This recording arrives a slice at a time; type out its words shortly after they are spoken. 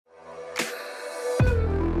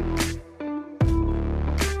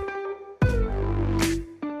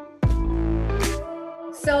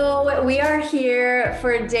We are here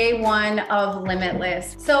for day one of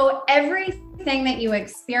Limitless. So everything that you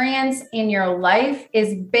experience in your life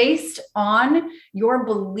is based on your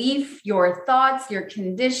belief, your thoughts, your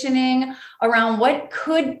conditioning around what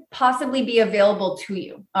could possibly be available to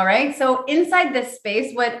you. All right. So inside this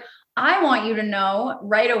space, what I want you to know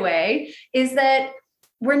right away is that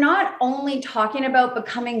we're not only talking about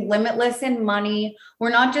becoming limitless in money.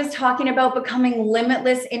 We're not just talking about becoming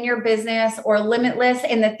limitless in your business or limitless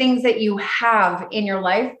in the things that you have in your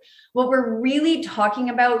life. What we're really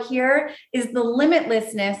talking about here is the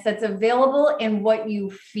limitlessness that's available in what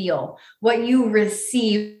you feel, what you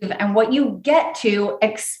receive, and what you get to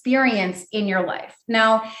experience in your life.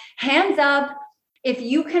 Now, hands up, if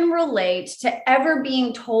you can relate to ever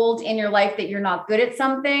being told in your life that you're not good at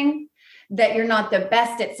something, that you're not the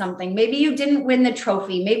best at something. Maybe you didn't win the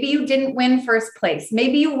trophy. Maybe you didn't win first place.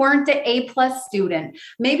 Maybe you weren't the A+ student.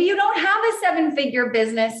 Maybe you don't have a 7-figure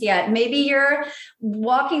business yet. Maybe you're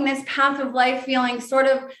walking this path of life feeling sort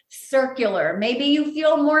of circular. Maybe you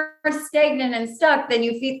feel more stagnant and stuck than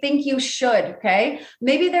you think you should, okay?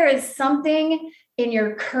 Maybe there is something in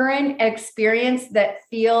your current experience that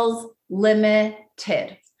feels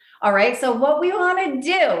limited. All right. So what we want to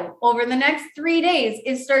do over the next 3 days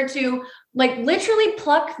is start to literally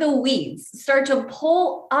pluck the weeds, start to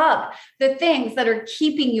pull up the things that are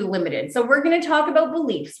keeping you limited. So we're going to talk about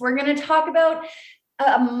beliefs. We're going to talk about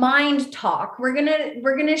mind talk. We're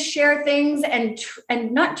going to share things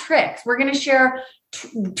and not tricks. We're going to share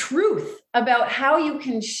truth about how you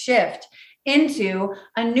can shift into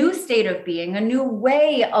a new state of being, a new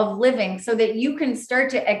way of living, so that you can start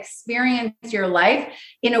to experience your life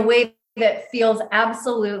in a way that feels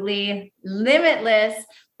absolutely limitless,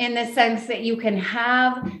 in the sense that you can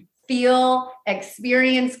have, feel,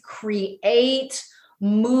 experience, create,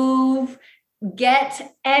 move,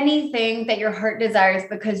 get anything that your heart desires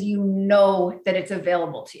because you know that it's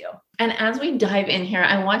available to you. And as we dive in here,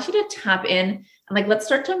 I want you to tap in and let's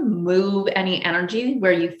start to move any energy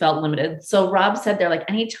where you felt limited. So Rob said there,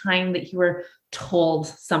 any time that you were told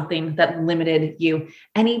something that limited you,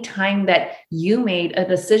 any time that you made a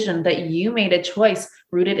decision, that you made a choice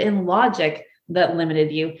rooted in logic that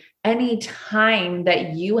limited you, any time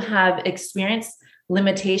that you have experienced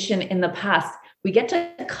limitation in the past, we get to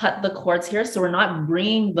cut the cords here. So we're not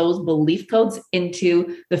bringing those belief codes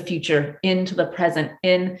into the future, into the present,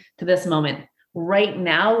 into this moment. Right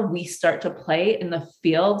now, we start to play in the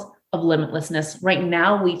field of limitlessness. Right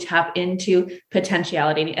now, we tap into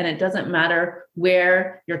potentiality, and it doesn't matter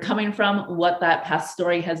where you're coming from, what that past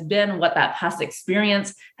story has been, what that past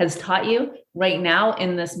experience has taught you. Right now,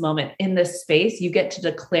 in this moment, in this space, you get to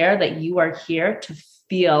declare that you are here to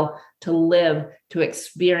feel, to live, to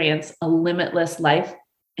experience a limitless life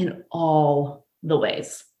in all the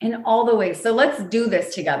ways. In all the ways. So let's do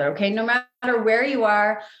this together, okay? No matter where you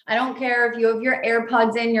are. I don't care if you have your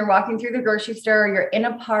AirPods in, you're walking through the grocery store, or you're in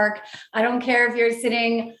a park. I don't care if you're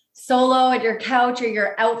sitting solo at your couch or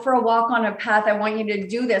you're out for a walk on a path. I want you to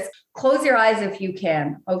do this. Close your eyes if you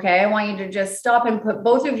can, okay? I want you to just stop and put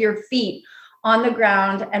both of your feet on the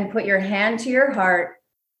ground and put your hand to your heart.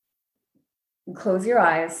 And close your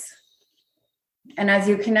eyes. And as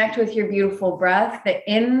you connect with your beautiful breath, the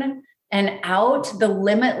in and out, the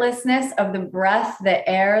limitlessness of the breath, the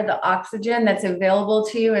air, the oxygen that's available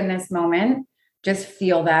to you in this moment, just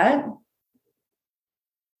feel that.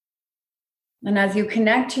 And as you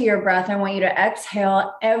connect to your breath, I want you to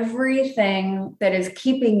exhale everything that is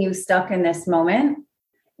keeping you stuck in this moment,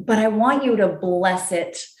 but I want you to bless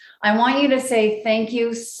it. I want you to say, thank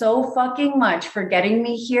you so fucking much for getting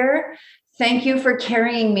me here. Thank you for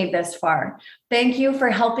carrying me this far. Thank you for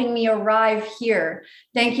helping me arrive here.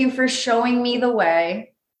 Thank you for showing me the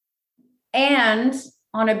way. And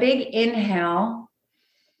on a big inhale,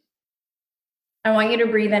 I want you to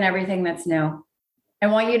breathe in everything that's new. I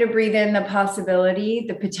want you to breathe in the possibility,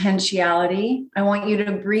 the potentiality. I want you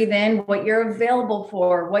to breathe in what you're available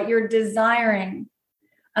for, what you're desiring.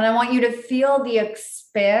 And I want you to feel the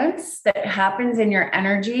expanse that happens in your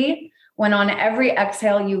energy when on every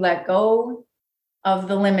exhale, you let go of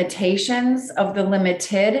the limitations, of the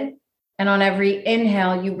limited. And on every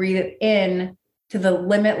inhale, you breathe in to the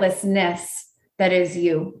limitlessness that is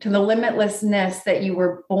you, to the limitlessness that you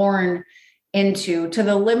were born into, to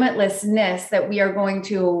the limitlessness that we are going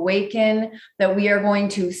to awaken, that we are going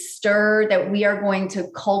to stir, that we are going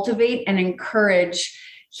to cultivate and encourage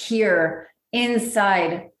here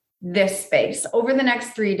inside this space. Over the next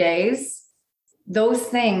 3 days, those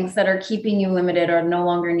things that are keeping you limited are no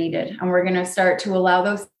longer needed. And we're going to start to allow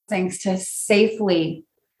those things to safely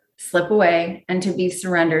slip away and to be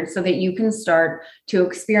surrendered so that you can start to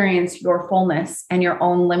experience your fullness and your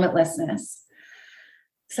own limitlessness.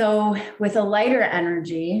 So with a lighter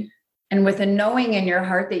energy and with a knowing in your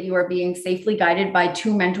heart that you are being safely guided by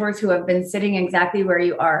two mentors who have been sitting exactly where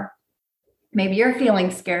you are. Maybe you're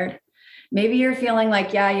feeling scared. Maybe you're feeling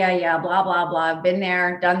like, yeah, blah, blah, blah. I've been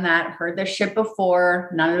there, done that, heard this shit before.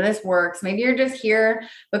 None of this works. Maybe you're just here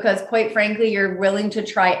because, quite frankly, you're willing to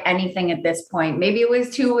try anything at this point. Maybe it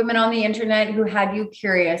was two women on the internet who had you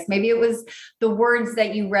curious. Maybe it was the words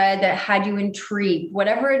that you read that had you intrigued.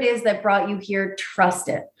 Whatever it is that brought you here, trust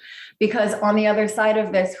it. Because on the other side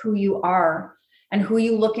of this, who you are and who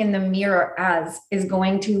you look in the mirror as is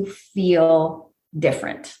going to feel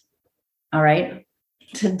different. All right.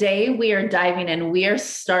 Today, we are diving in. We are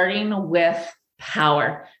starting with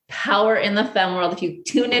power in the femme world. If you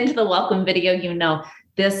tune into the welcome video, you know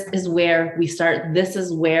this is where we start. This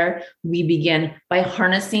is where we begin by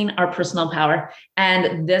harnessing our personal power.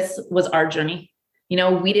 And this was our journey. You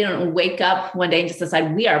know, we didn't wake up one day and just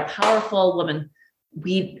decide we are powerful women.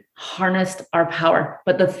 We harnessed our power.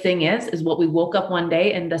 But the thing is what we woke up one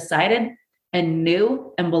day and decided and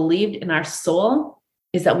knew and believed in our soul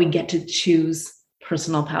is that we get to choose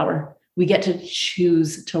personal power. We get to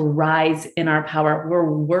choose to rise in our power. We're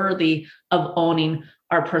worthy of owning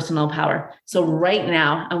our personal power. So right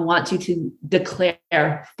now, I want you to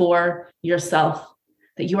declare for yourself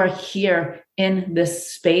that you are here in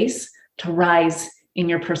this space to rise in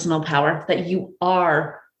your personal power, that you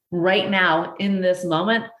are right now in this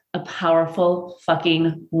moment, a powerful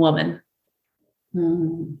fucking woman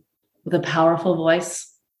with a powerful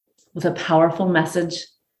voice, with a powerful message,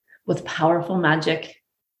 with powerful magic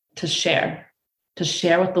to share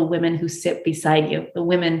with the women who sit beside you, the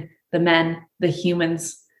women, the men, the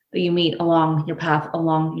humans that you meet along your path,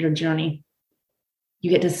 along your journey.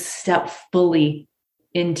 You get to step fully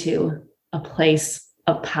into a place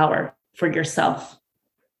of power for yourself.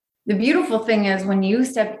 The beautiful thing is when you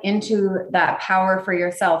step into that power for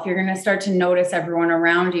yourself, you're going to start to notice everyone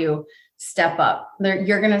around you step up.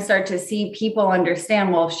 You're going to start to see people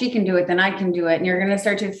understand, well, if she can do it, then I can do it. And you're going to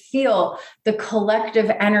start to feel the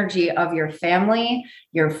collective energy of your family,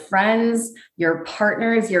 your friends, your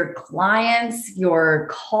partners, your clients, your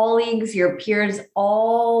colleagues, your peers,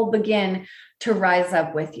 all begin to rise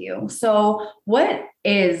up with you. So what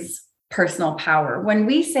is personal power? When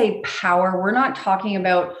we say power, we're not talking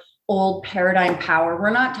about old paradigm power.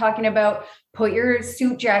 We're not talking about put your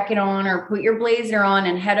suit jacket on or put your blazer on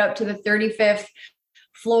and head up to the 35th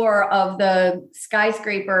floor of the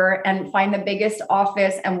skyscraper and find the biggest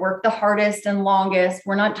office and work the hardest and longest.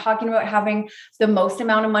 We're not talking about having the most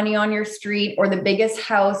amount of money on your street or the biggest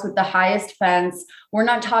house with the highest fence. We're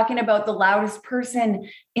not talking about the loudest person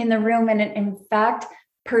in the room. And in fact,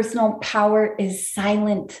 personal power is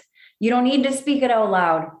silent. You don't need to speak it out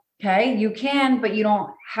loud. Okay, you can, but you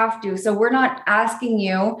don't have to. So we're not asking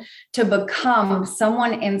you to become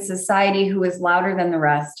someone in society who is louder than the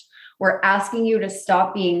rest. We're asking you to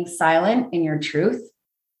stop being silent in your truth.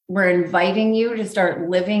 We're inviting you to start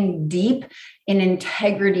living deep in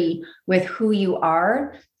integrity with who you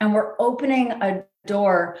are. And we're opening a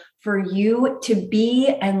door for you to be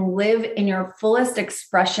and live in your fullest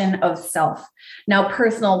expression of self. Now,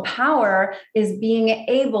 personal power is being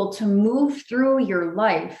able to move through your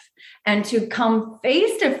life and to come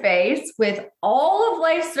face to face with all of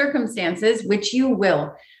life's circumstances, which you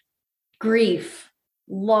will: grief,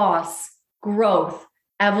 loss, growth,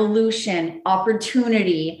 evolution,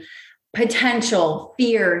 opportunity, potential,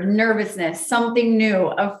 fear, nervousness, something new,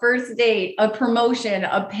 a first date, a promotion,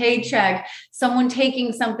 a paycheck, someone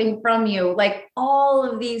taking something from you, like all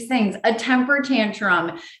of these things, a temper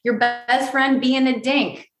tantrum, your best friend being a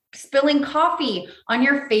dink, spilling coffee on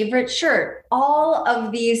your favorite shirt. All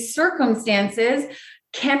of these circumstances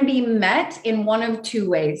can be met in one of two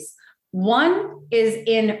ways. One is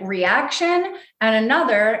in reaction and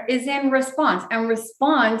another is in response. And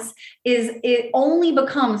response it only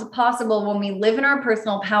becomes possible when we live in our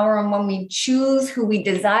personal power and when we choose who we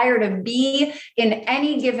desire to be in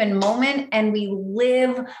any given moment and we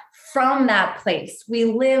live from that place. We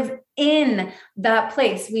live in that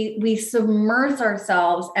place. We submerge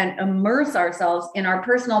ourselves and immerse ourselves in our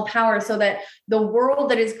personal power so that the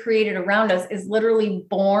world that is created around us is literally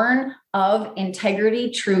born of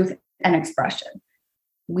integrity, truth, and expression.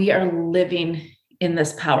 We are living in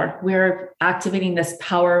this power. We're activating this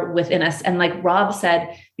power within us. And like Rob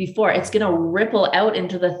said before, it's going to ripple out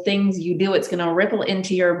into the things you do. It's going to ripple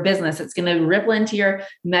into your business. It's going to ripple into your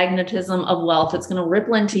magnetism of wealth. It's going to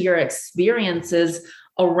ripple into your experiences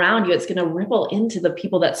around you. It's going to ripple into the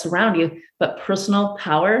people that surround you. But personal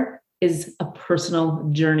power is a personal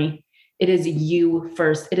journey. It is you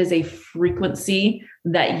first. It is a frequency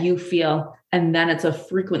that you feel, and then it's a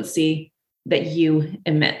frequency that you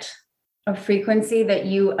emit. A frequency that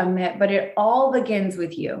you emit, but it all begins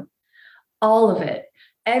with you. All of it.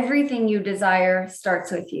 Everything you desire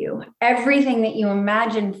starts with you. Everything that you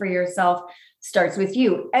imagine for yourself starts with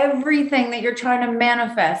you. Everything that you're trying to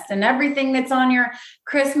manifest and everything that's on your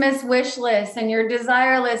Christmas wish list and your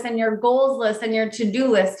desire list and your goals list and your to-do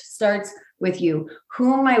list starts with you.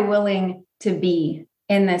 Who am I willing to be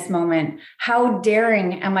in this moment? How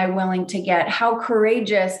daring am I willing to get? How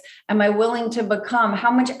courageous am I willing to become?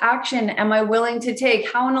 How much action am I willing to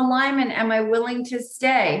take? How in alignment am I willing to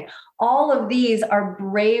stay? All of these are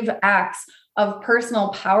brave acts of personal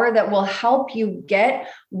power that will help you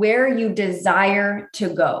get where you desire to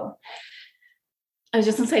go. I was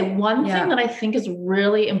just gonna say one thing that I think is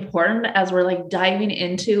really important as we're like diving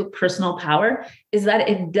into personal power is that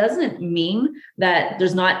it doesn't mean that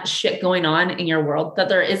there's not shit going on in your world, that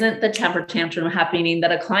there isn't the temper tantrum happening,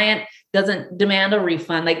 that a client doesn't demand a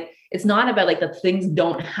refund. Like, it's not about like that things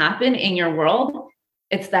don't happen in your world.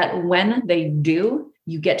 It's that when they do,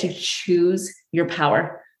 you get to choose your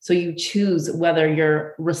power. So you choose whether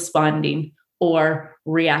you're responding or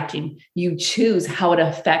reacting. You choose how it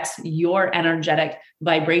affects your energetic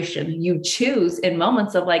vibration. You choose in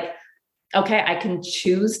moments of like, okay, I can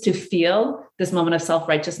choose to feel this moment of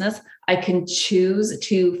self-righteousness. I can choose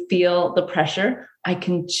to feel the pressure. I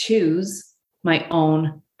can choose my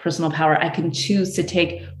own personal power. I can choose to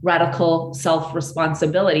take radical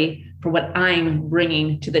self-responsibility for what I'm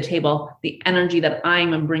bringing to the table, the energy that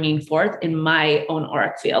I'm bringing forth in my own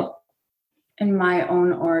auric field. In my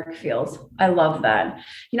own auric fields. I love that.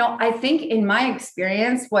 I think in my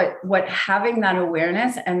experience, what having that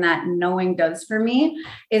awareness and that knowing does for me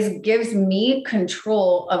is gives me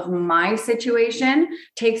control of my situation,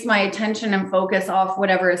 takes my attention and focus off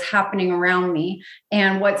whatever is happening around me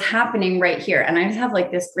and what's happening right here. And I just have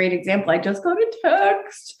like this great example. I just got a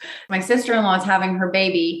text. My sister-in-law is having her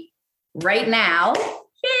baby right now.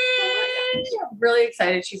 Yay! I'm really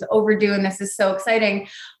excited. She's overdue, and this is so exciting.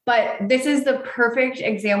 But this is the perfect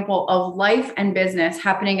example of life and business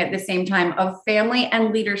happening at the same time, of family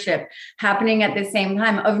and leadership happening at the same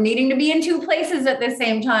time, of needing to be in two places at the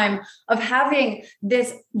same time, of having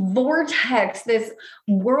this vortex, this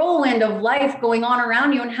whirlwind of life going on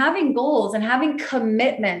around you, and having goals and having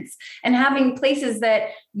commitments and having places that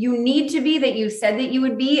you need to be, that you said that you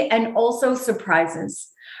would be, and also surprises.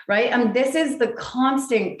 Right. And this is the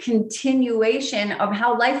constant continuation of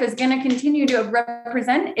how life is going to continue to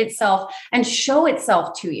represent itself and show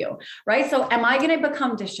itself to you. Right. So am I going to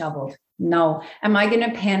become disheveled? No. Am I going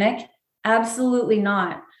to panic? Absolutely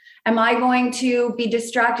not. Am I going to be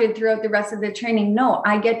distracted throughout the rest of the training? No,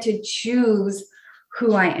 I get to choose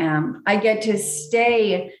who I am. I get to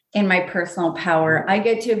stay in my personal power. I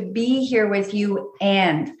get to be here with you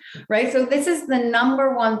right? So this is the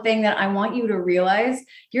number one thing that I want you to realize.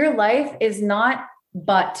 Your life is not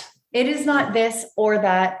but. It is not this or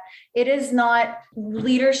that. It is not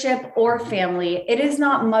leadership or family. It is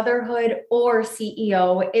not motherhood or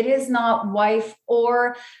CEO. It is not wife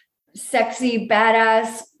or sexy,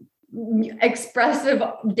 badass, expressive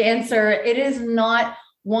dancer. It is not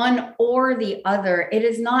one or the other. It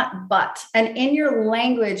is not but. And in your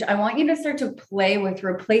language, I want you to start to play with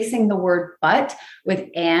replacing the word but with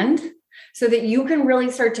and, so that you can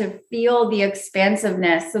really start to feel the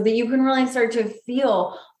expansiveness, so that you can really start to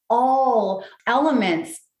feel all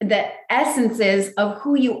elements, the essences of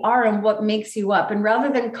who you are and what makes you up. And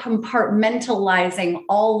rather than compartmentalizing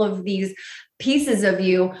all of these pieces of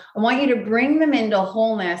you, I want you to bring them into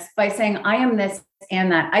wholeness by saying, I am this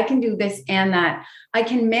and that. I can do this and that. I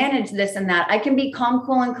can manage this and that. I can be calm,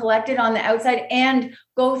 cool, and collected on the outside and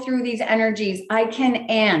go through these energies. I can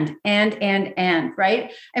and,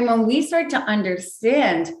 right? And when we start to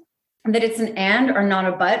understand that it's an and or not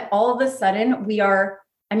a but, all of a sudden we are,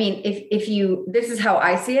 if you, this is how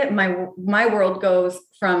I see it. My world goes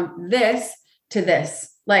from this to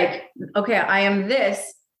this. Like, okay, I am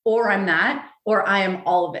this, or I'm that, or I am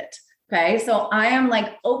all of it. Okay. So I am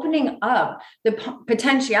like opening up the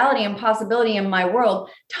potentiality and possibility in my world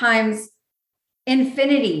times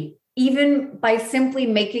infinity, even by simply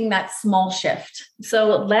making that small shift.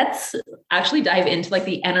 So let's actually dive into like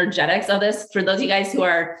the energetics of this. For those of you guys who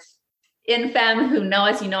are in FEM, who know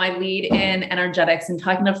us, I lead in energetics and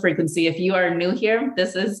talking of frequency. If you are new here,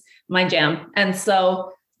 this is my jam. And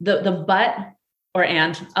so the but or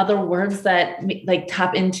and, other words that like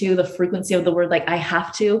tap into the frequency of the word, like I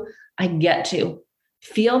have to, I get to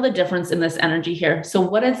feel the difference in this energy here. So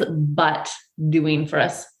what is but doing for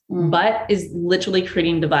us? but is literally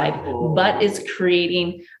creating divide, but is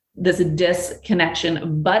creating this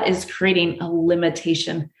disconnection, but is creating a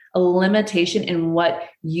limitation in what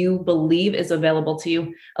you believe is available to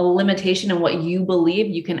you, a limitation in what you believe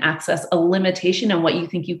you can access, a limitation in what you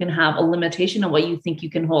think you can have, a limitation in what you think you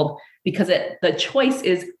can hold, because the choice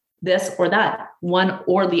is this or that, one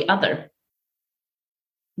or the other.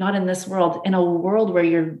 Not in this world, in a world where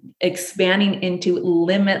you're expanding into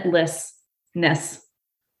limitlessness,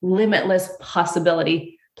 limitless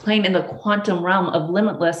possibility, playing in the quantum realm of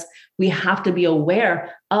limitless. We have to be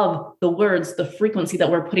aware of the words, the frequency that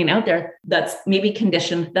we're putting out there. That's maybe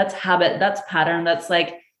conditioned, that's habit, that's pattern, that's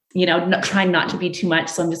like, trying not to be too much.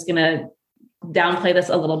 So I'm just going to downplay this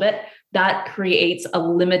a little bit. That creates a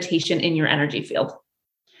limitation in your energy field.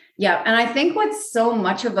 Yeah. And I think what so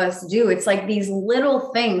much of us do, it's like these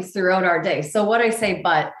little things throughout our day. So what I say,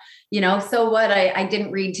 but, so what I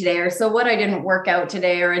didn't read today, or so what I didn't work out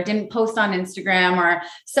today, or I didn't post on Instagram, or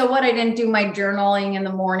so what I didn't do my journaling in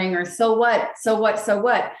the morning, or so what.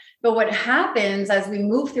 But what happens as we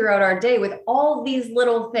move throughout our day with all these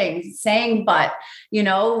little things, saying, but,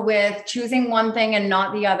 with choosing one thing and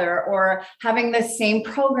not the other, or having the same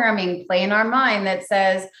programming play in our mind that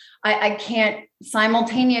says, I can't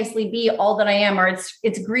simultaneously be all that I am, or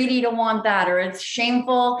it's greedy to want that, or it's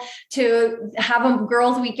shameful to have a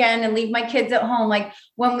girls' weekend and leave my kids at home. Like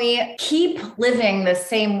when we keep living the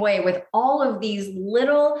same way with all of these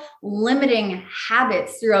little limiting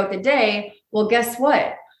habits throughout the day, well, guess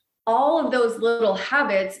what? All of those little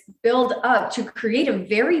habits build up to create a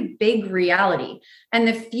very big reality. And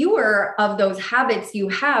the fewer of those habits you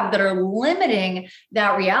have that are limiting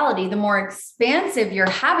that reality, the more expansive your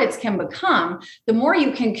habits can become, the more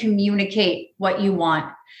you can communicate what you want,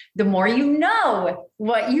 the more you know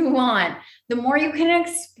what you want, the more you can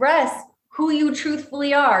express who you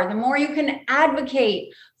truthfully are, the more you can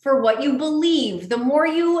advocate for what you believe, the more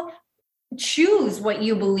you choose what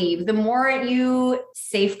you believe, the more you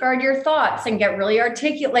safeguard your thoughts and get really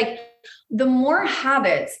articulate, like the more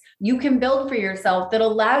habits you can build for yourself that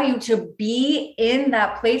allow you to be in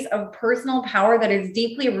that place of personal power that is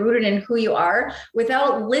deeply rooted in who you are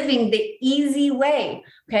without living the easy way.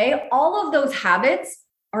 Okay. All of those habits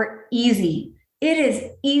are easy. It is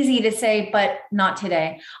easy to say, but not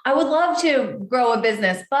today. I would love to grow a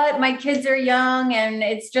business, but my kids are young and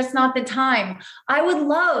it's just not the time. I would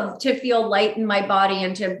love to feel light in my body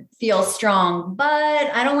and to feel strong,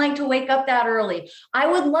 but I don't like to wake up that early. I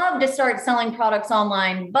would love to start selling products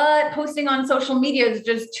online, but posting on social media is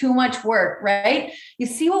just too much work, right? You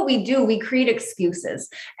see what we do? We create excuses,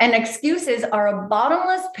 and excuses are a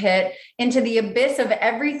bottomless pit into the abyss of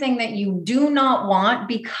everything that you do not want,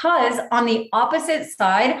 because on the opposite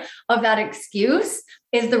side of that excuse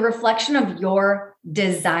is the reflection of your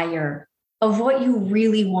desire, of what you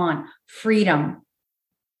really want: freedom,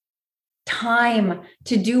 time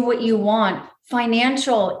to do what you want,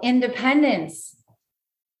 financial independence,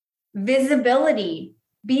 visibility,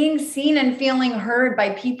 being seen and feeling heard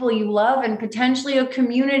by people you love, and potentially a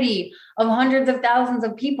community of hundreds of thousands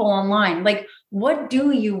of people online. Like, what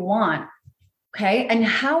do you want? Okay. And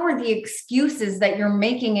how are the excuses that you're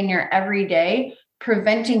making in your everyday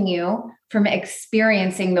preventing you from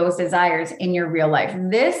experiencing those desires in your real life?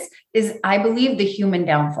 This is, I believe, the human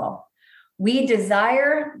downfall. We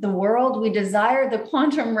desire the world. We desire the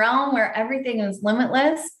quantum realm where everything is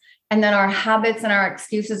limitless. And then our habits and our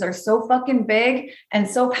excuses are so fucking big and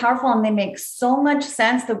so powerful, and they make so much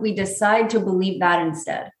sense that we decide to believe that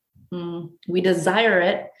instead. We desire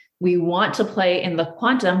it. We want to play in the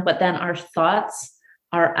quantum, but then our thoughts,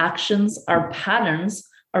 our actions, our patterns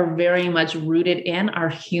are very much rooted in our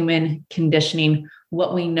human conditioning,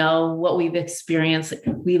 what we know, what we've experienced.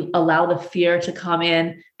 We allow the fear to come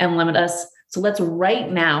in and limit us. So let's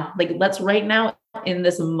right now in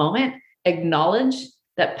this moment, acknowledge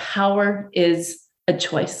that power is a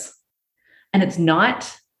choice. And it's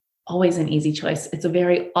not always an easy choice. It's a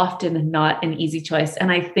very often not an easy choice.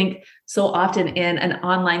 And I think so often in an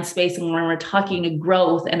online space, and when we're talking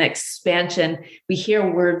growth and expansion, we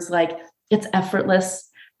hear words like it's effortless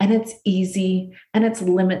and it's easy and it's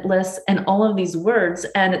limitless and all of these words.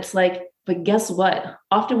 And it's like, but guess what?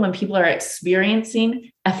 Often when people are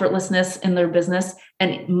experiencing effortlessness in their business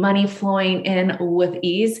and money flowing in with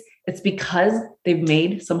ease, it's because they've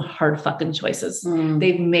made some hard fucking choices.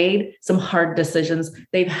 They've made some hard decisions.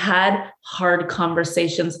 They've had hard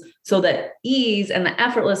conversations, so that ease and the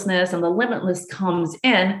effortlessness and the limitless comes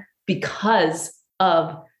in because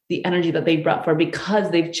of the energy that they brought forward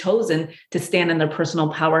because they've chosen to stand in their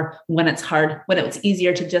personal power when it's hard, when it's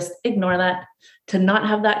easier to just ignore that, to not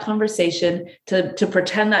have that conversation, to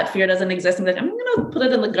pretend that fear doesn't exist and be like, I'm going to put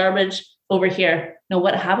it in the garbage over here. No,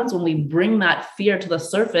 what happens when we bring that fear to the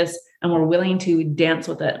surface and we're willing to dance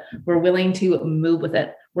with it? We're willing to move with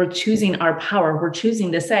it. We're choosing our power. We're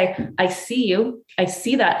choosing to say, I see you. I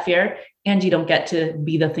see that fear, and you don't get to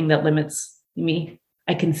be the thing that limits me.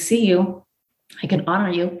 I can see you. I can honor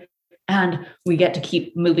you. And we get to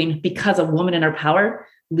keep moving because a woman in her power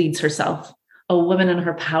leads herself. A woman in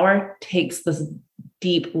her power takes this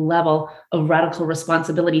deep level of radical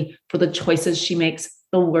responsibility for the choices she makes,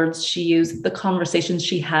 the words she uses, the conversations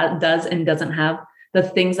she does and doesn't have, the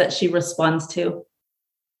things that she responds to,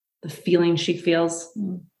 the feelings she feels.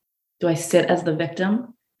 Do I sit as the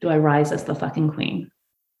victim? Do I rise as the fucking queen?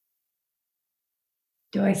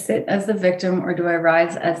 Do I sit as the victim or do I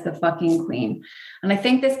rise as the fucking queen? And I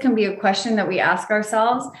think this can be a question that we ask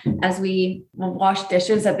ourselves as we wash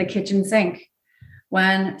dishes at the kitchen sink.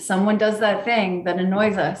 When someone does that thing that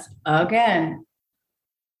annoys us again,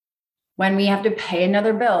 when we have to pay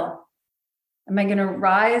another bill, am I going to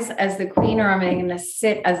rise as the queen or am I going to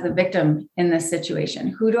sit as the victim in this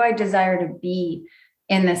situation? Who do I desire to be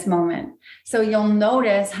in this moment? So you'll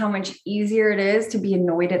notice how much easier it is to be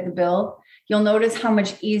annoyed at the bill. You'll notice how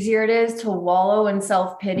much easier it is to wallow in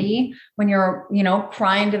self-pity when you're,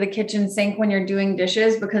 crying to the kitchen sink when you're doing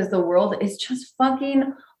dishes because the world is just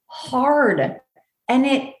fucking hard. And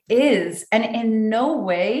it is. And in no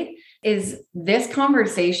way is this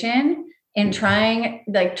conversation in trying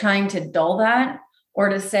to dull that or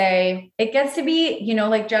to say it gets to be,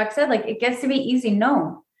 like Jack said, like it gets to be easy.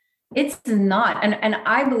 No, it's not. And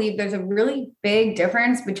I believe there's a really big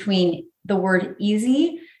difference between the word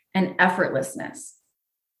easy and effortlessness.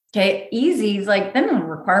 Okay. Easy is like, that doesn't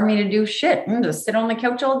require me to do shit. I'm just sit on the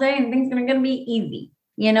couch all day and things are going to be easy.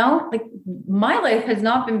 Like my life has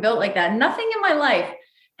not been built like that. Nothing in my life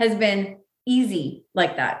has been easy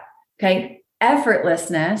like that. Okay.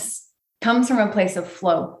 Effortlessness comes from a place of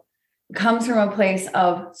flow. It comes from a place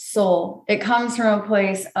of soul. It comes from a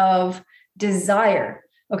place of desire.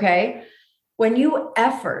 Okay. When you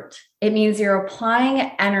effort, it means you're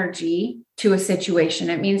applying energy to a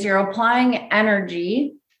situation. It means you're applying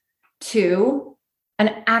energy to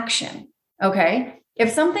an action. Okay.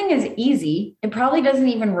 If something is easy, it probably doesn't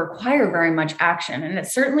even require very much action. And it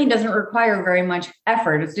certainly doesn't require very much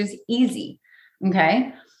effort. It's just easy.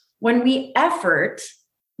 Okay. When we effort,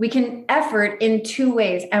 we can effort in two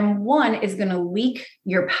ways. And one is going to leak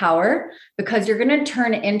your power because you're going to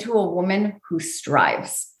turn into a woman who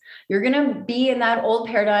strives. You're going to be in that old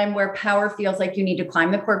paradigm where power feels like you need to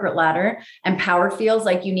climb the corporate ladder, and power feels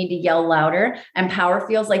like you need to yell louder, and power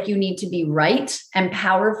feels like you need to be right, and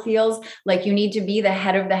power feels like you need to be the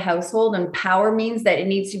head of the household, and power means that it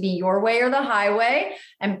needs to be your way or the highway,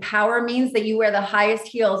 and power means that you wear the highest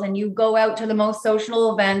heels and you go out to the most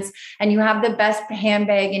social events and you have the best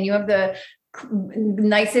handbag and you have the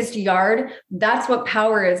nicest yard. That's what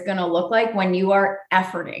power is going to look like when you are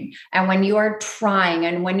efforting and when you are trying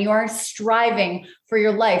and when you are striving for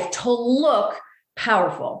your life to look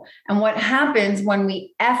powerful. And what happens when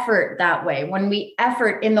we effort that way, when we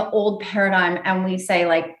effort in the old paradigm and we say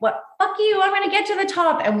like, what, fuck you, I'm going to get to the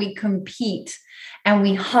top, and we compete and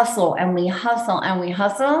we hustle and we hustle and we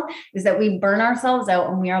hustle, is that we burn ourselves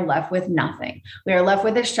out and we are left with nothing. We are left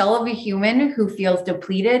with a shell of a human who feels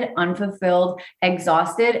depleted, unfulfilled,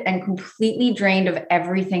 exhausted, and completely drained of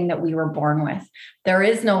everything that we were born with. There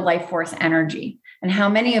is no life force energy. And how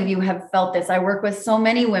many of you have felt this? I work with so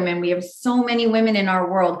many women. We have so many women in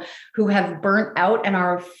our world who have burnt out and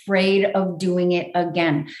are afraid of doing it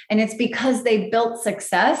again. And it's because they built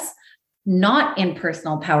success not in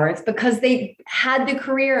personal power. It's because they had the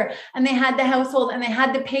career and they had the household and they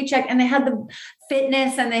had the paycheck and they had the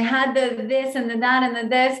fitness and they had the this and the that and the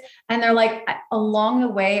this. And they're like, along the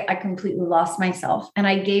way, I completely lost myself and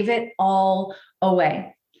I gave it all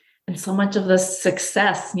away. And so much of this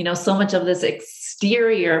success, so much of this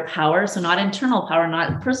exterior power, so not internal power,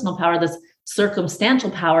 not personal power, this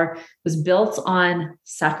circumstantial power was built on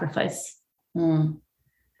sacrifice.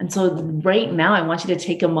 And so right now, I want you to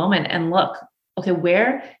take a moment and look, okay,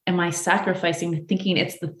 where am I sacrificing, thinking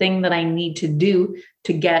it's the thing that I need to do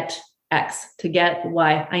to get X, to get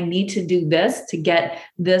Y? I need to do this to get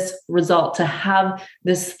this result, to have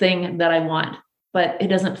this thing that I want, but it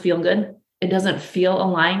doesn't feel good. It doesn't feel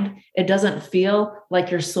aligned. It doesn't feel like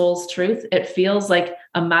your soul's truth. It feels like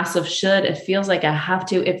a massive should. It feels like I have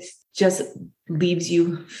to. It just leaves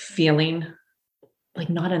you feeling like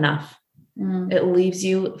not enough. It leaves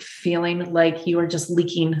you feeling like you are just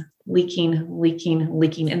leaking.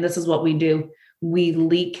 And this is what we do. We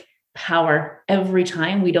leak power every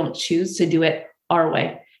time we don't choose to do it our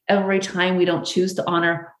way. Every time we don't choose to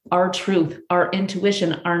honor our truth, our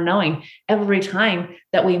intuition, our knowing. Every time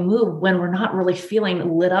that we move when we're not really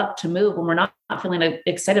feeling lit up to move, when we're not feeling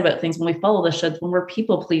excited about things, when we follow the shoulds, when we're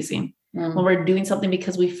people pleasing, when we're doing something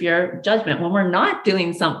because we fear judgment, when we're not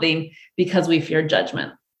doing something because we fear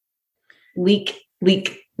judgment. Leak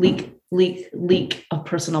of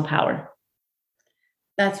personal power.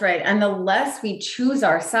 That's right. And the less we choose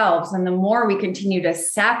ourselves and the more we continue to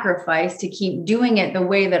sacrifice to keep doing it the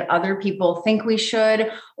way that other people think we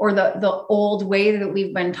should, or the old way that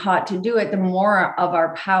we've been taught to do it, the more of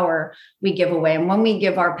our power we give away. And when we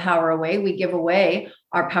give our power away, we give away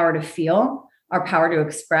our power to feel, our power to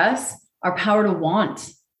express, our power to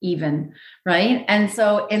want even, right? And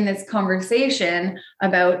so in this conversation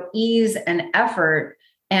about ease and effort,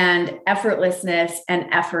 and effortlessness and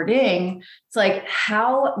efforting, it's like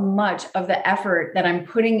how much of the effort that I'm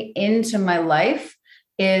putting into my life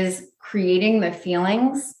is creating the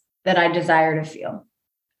feelings that I desire to feel,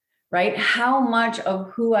 right? How much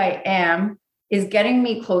of who I am is getting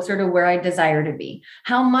me closer to where I desire to be?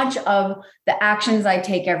 How much of the actions I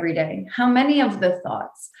take every day? How many of the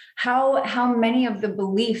thoughts? How many of the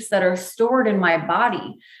beliefs that are stored in my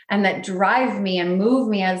body and that drive me and move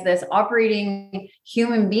me as this operating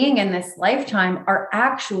human being in this lifetime are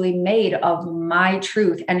actually made of my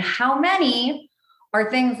truth? And how many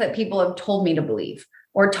are things that people have told me to believe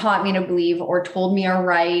or taught me to believe or told me are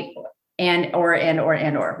right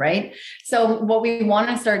or, right? So what we want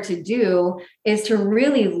to start to do is to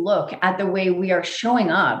really look at the way we are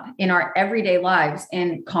showing up in our everyday lives,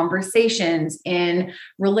 in conversations, in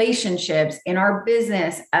relationships, in our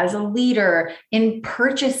business, as a leader, in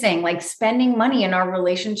purchasing, like spending money in our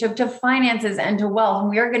relationship to finances and to wealth.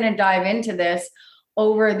 And we are going to dive into this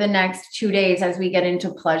over the next 2 days as we get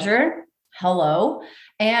into pleasure. Hello.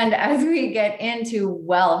 And as we get into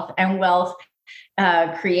wealth and wealth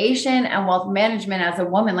creation and wealth management as a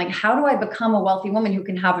woman. Like, how do I become a wealthy woman who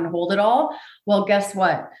can have and hold it all? Well, guess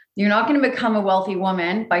what? You're not going to become a wealthy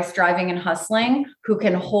woman by striving and hustling who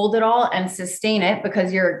can hold it all and sustain it,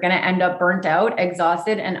 because you're going to end up burnt out,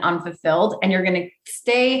 exhausted, and unfulfilled. And you're going to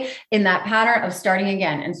stay in that pattern of starting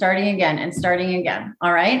again and starting again and starting again.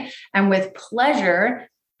 All right. And with pleasure,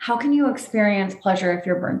 how can you experience pleasure if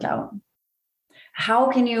you're burnt out?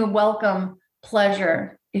 How can you welcome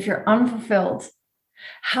pleasure if you're unfulfilled?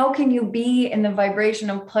 How can you be in the vibration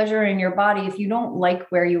of pleasure in your body if you don't like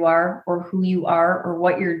where you are or who you are or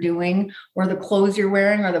what you're doing or the clothes you're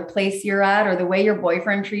wearing or the place you're at or the way your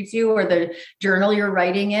boyfriend treats you or the journal you're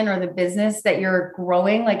writing in or the business that you're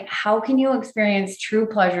growing? Like, how can you experience true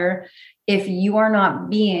pleasure if you are not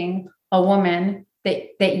being a woman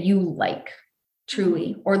that you like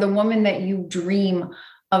truly, or the woman that you dream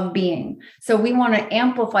of being? So we want to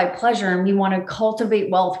amplify pleasure and we want to cultivate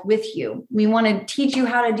wealth with you. We want to teach you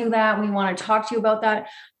how to do that. We want to talk to you about that.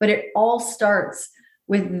 But it all starts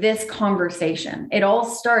with this conversation. It all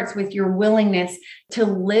starts with your willingness to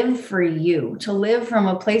live for you, to live from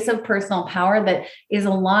a place of personal power that is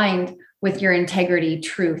aligned with your integrity,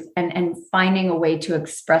 truth, and finding a way to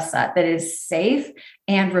express that is safe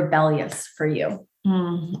and rebellious for you.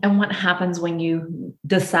 And what happens when you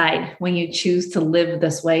decide, when you choose to live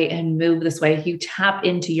this way and move this way?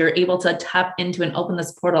 You're able to tap into and open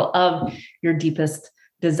this portal of your deepest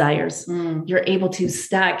desires. You're able to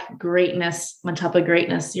stack greatness on top of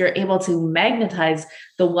greatness. You're able to magnetize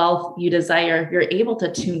the wealth you desire. You're able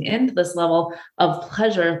to tune into this level of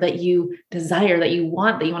pleasure that you desire, that you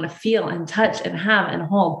want to feel and touch and have and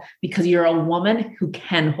hold, because you're a woman who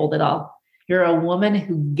can hold it all. You're a woman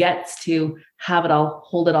who gets to have it all,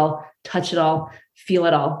 hold it all, touch it all, feel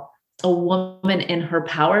it all. A woman in her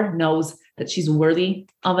power knows that she's worthy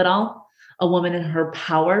of it all. A woman in her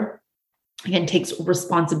power, again, takes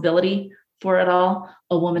responsibility for it all.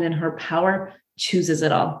 A woman in her power chooses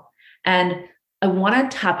it all. And I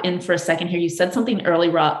want to tap in for a second here. You said something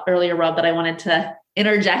earlier, Rob, that I wanted to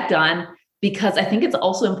interject on, because I think it's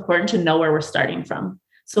also important to know where we're starting from.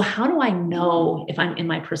 So how do I know if I'm in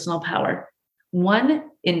my personal power? One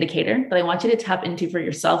indicator that I want you to tap into for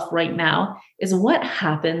yourself right now is what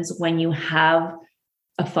happens when you have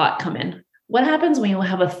a thought come in. What happens when you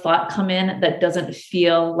have a thought come in that doesn't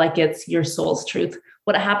feel like it's your soul's truth?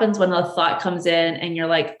 What happens when a thought comes in and you're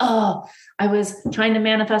like, oh, I was trying to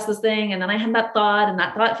manifest this thing, and then I had that thought, and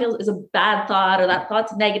that thought is a bad thought, or that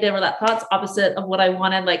thought's negative, or that thought's opposite of what I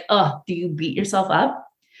wanted. Like, oh, do you beat yourself up?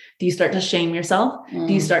 Do you start to shame yourself?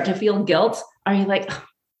 Do you start to feel guilt? Are you like,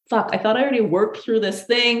 fuck, I thought I already worked through this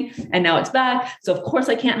thing and now it's back. So of course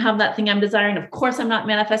I can't have that thing I'm desiring. Of course I'm not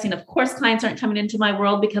manifesting. Of course clients aren't coming into my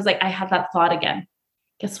world because like I have that thought again.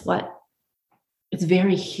 Guess what? It's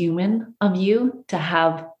very human of you to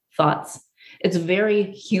have thoughts. It's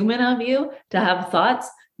very human of you to have thoughts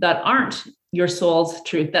that aren't your soul's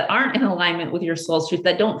truth, that aren't in alignment with your soul's truth,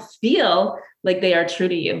 that don't feel like they are true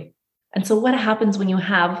to you. And so what happens when you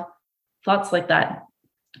have thoughts like that?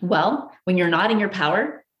 Well, when you're not in your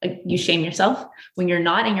power, you shame yourself. When you're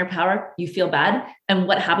not in your power, you feel bad. And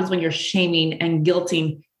what happens when you're shaming and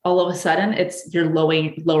guilting? All of a sudden, you're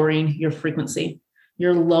lowering your frequency.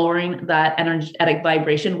 You're lowering that energetic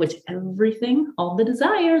vibration, which everything, all the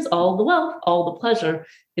desires, all the wealth, all the pleasure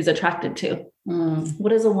is attracted to. What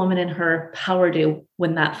does a woman in her power do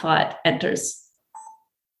when that thought enters?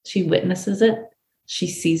 She witnesses it. She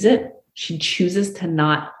sees it. She chooses to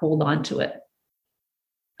not hold on to it.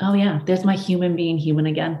 Oh yeah, there's my human being human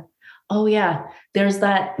again. Oh yeah, there's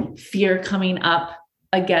that fear coming up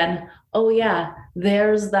again. Oh yeah,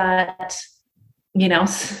 there's that,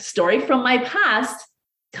 story from my past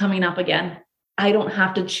coming up again. I don't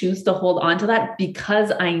have to choose to hold on to that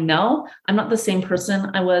because I know I'm not the same person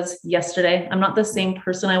I was yesterday. I'm not the same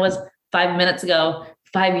person I was 5 minutes ago,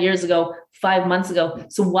 5 years ago, 5 months ago.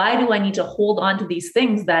 So why do I need to hold on to these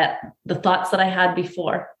things, the thoughts that I had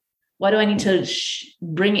before? Why do I need to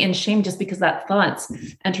bring in shame just because that thought's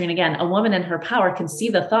entering again? A woman in her power can see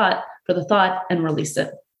the thought for the thought and release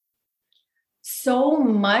it. So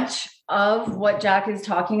much of what Jack is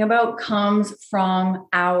talking about comes from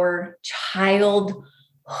our childhood,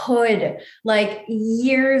 like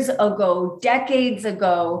years ago, decades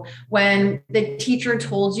ago, when the teacher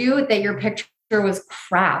told you that your picture was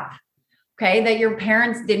crap, okay, that your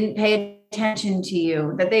parents didn't pay attention to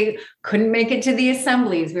you, that they couldn't make it to the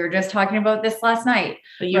assemblies. We were just talking about this last night.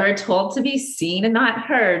 But you were told to be seen and not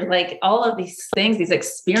heard, like all of these things, these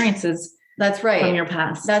experiences. That's right. From your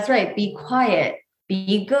past. That's right. Be quiet,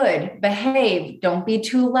 be good, behave, don't be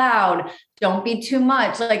too loud, don't be too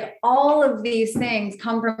much. Like all of these things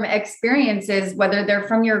come from experiences, whether they're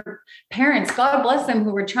from your parents, God bless them,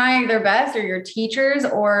 who were trying their best, or your teachers,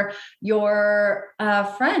 or your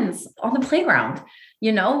friends on the playground,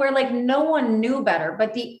 where like no one knew better,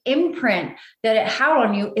 but the imprint that it had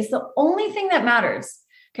on you is the only thing that matters.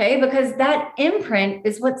 Okay, because that imprint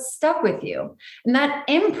is what stuck with you. And that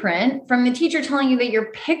imprint from the teacher telling you that your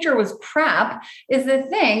picture was crap is the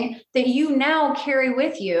thing that you now carry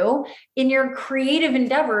with you in your creative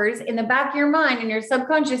endeavors in the back of your mind and your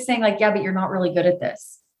subconscious saying like, yeah, but you're not really good at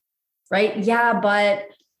this, right? Yeah, but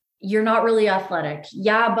you're not really athletic.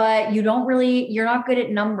 Yeah, but you're not good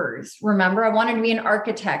at numbers. Remember, I wanted to be an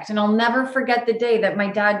architect, and I'll never forget the day that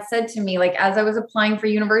my dad said to me, like, as I was applying for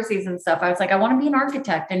universities and stuff, I was like, I want to be an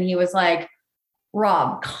architect. And he was like,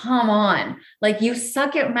 Rob, come on. Like, you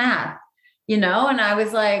suck at math, And I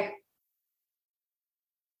was like,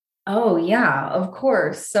 oh yeah, of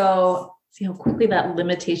course. So see how quickly that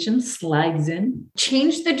limitation slides in?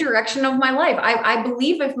 Changed the direction of my life. I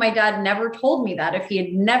believe if my dad never told me that, if he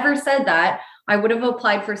had never said that, I would have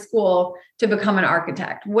applied for school to become an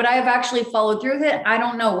architect. Would I have actually followed through with it? I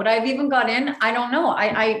don't know. Would I have even got in? I don't know.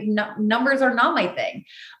 Numbers are not my thing,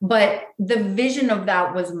 but the vision of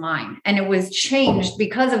that was mine, and it was changed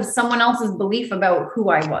because of someone else's belief about who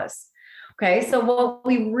I was. Okay. So what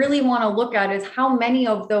we really want to look at is how many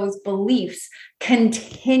of those beliefs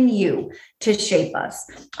continue to shape us.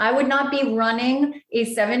 I would not be running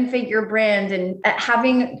a 7-figure brand and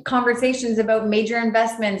having conversations about major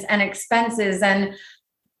investments and expenses and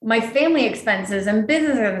my family expenses and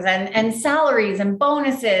businesses and salaries and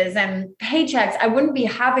bonuses and paychecks. I wouldn't be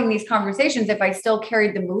having these conversations if I still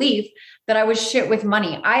carried the belief that I was shit with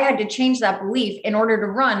money. I had to change that belief in order to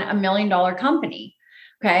run $1 million company.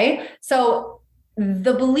 Okay. So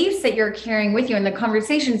the beliefs that you're carrying with you and the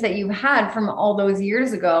conversations that you had from all those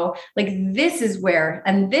years ago, like this is where,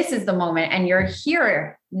 and this is the moment, and you're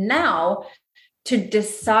here now to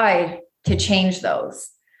decide to change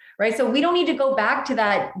those. Right. So we don't need to go back to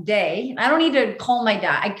that day. I don't need to call my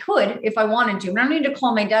dad. I could if I wanted to, but I don't need to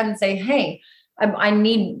call my dad and say, hey, I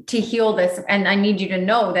need to heal this. And I need you to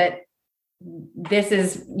know that this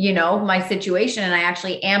is, my situation, and I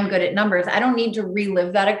actually am good at numbers. I don't need to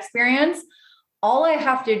relive that experience. All I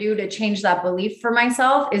have to do to change that belief for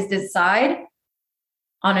myself is decide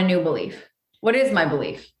on a new belief. What is my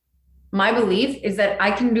belief? My belief is that I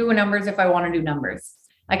can do numbers if I want to do numbers.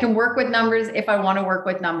 I can work with numbers if I want to work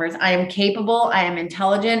with numbers. I am capable, I am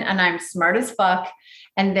intelligent, and I'm smart as fuck.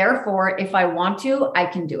 And therefore, if I want to, I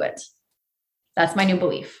can do it. That's my new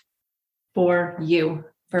belief. For you.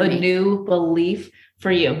 The me. New belief for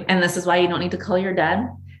you. And this is why you don't need to call your dad.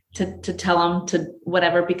 to tell them to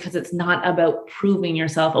whatever, because it's not about proving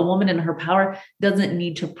yourself. A woman in her power doesn't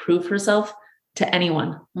need to prove herself to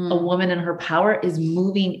anyone. A woman in her power is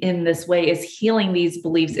moving in this way, is healing these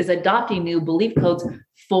beliefs, is adopting new belief codes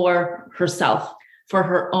for herself, for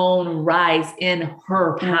her own rise in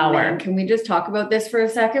her power. Can we just talk about this for a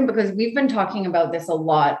second? Because we've been talking about this a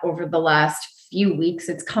lot over the last few weeks.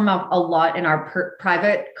 It's come up a lot in our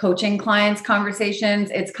private coaching clients conversations.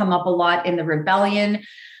 It's come up a lot in the Rebellion,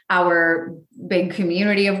 our big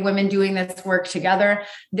community of women doing this work together.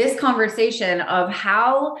 This conversation of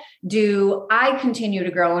how do I continue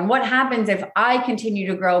to grow, and what happens if I continue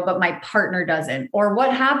to grow, but my partner doesn't, or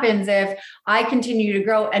what happens if I continue to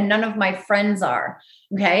grow and none of my friends are.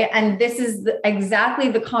 Okay. And this is exactly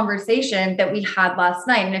the conversation that we had last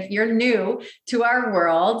night. And if you're new to our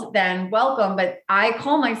world, then welcome. But I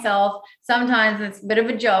call myself, sometimes it's a bit of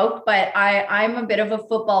a joke, but I'm a bit of a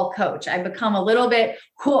football coach. I become a little bit,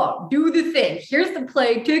 cool, do the thing. Here's the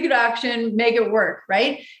play, take it action, make it work.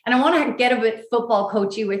 Right. And I want to get a bit football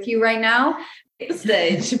coachy with you right now.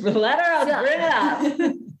 Stage, let her up, bring it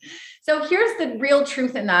up. So here's the real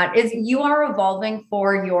truth in that is you are evolving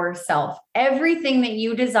for yourself. Everything that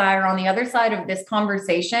you desire on the other side of this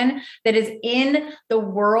conversation that is in the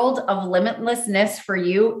world of limitlessness for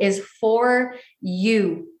you is for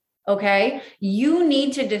you. Okay. You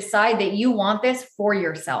need to decide that you want this for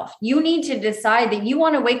yourself. You need to decide that you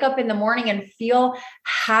want to wake up in the morning and feel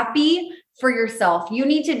happy for yourself. You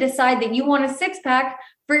need to decide that you want a six-pack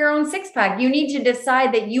for your own six-pack. You need to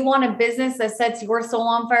decide that you want a business that sets your soul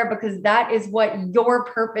on fire, because that is what your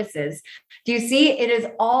purpose is. Do you see? It is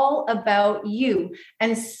all about you.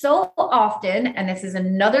 And so often, and this is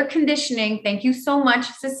another conditioning, thank you so much,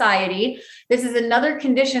 society. This is another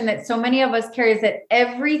condition that so many of us carry, is that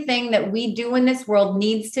everything that we do in this world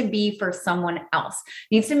needs to be for someone else,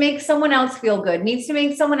 needs to make someone else feel good, needs to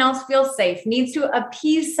make someone else feel safe, needs to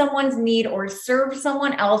appease someone's need or serve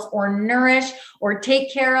someone else or nourish or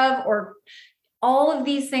take care of, or all of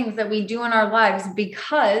these things that we do in our lives,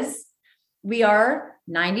 because we are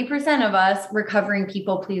 90% of us recovering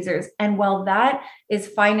people pleasers. And while that is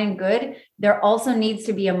fine and good, there also needs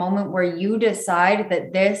to be a moment where you decide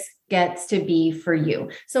that this gets to be for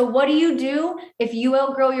you. So what do you do if you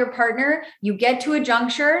outgrow your partner? You get to a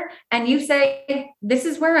juncture and you say, this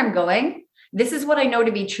is where I'm going. This is what I know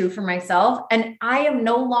to be true for myself. And I am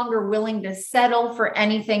no longer willing to settle for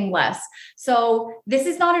anything less. So this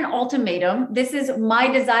is not an ultimatum. This is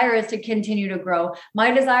my desire is to continue to grow.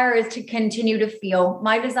 My desire is to continue to feel.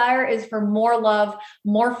 My desire is for more love,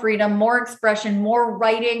 more freedom, more expression, more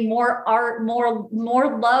writing, more art, more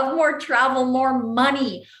love, more travel, more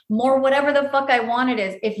money, more whatever the fuck I want it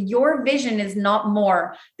is. If your vision is not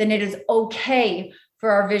more, then it is okay for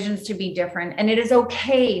our visions to be different. And it is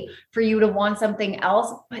okay for you to want something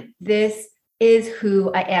else, but this is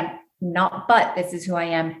who I am. Not but, this is who I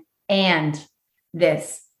am. And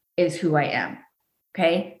this is who I am.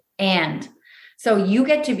 Okay. And so you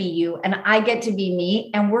get to be you and I get to be me.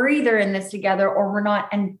 And we're either in this together or we're not.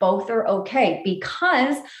 And both are okay,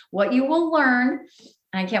 because what you will learn,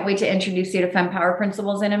 and I can't wait to introduce you to Femme Power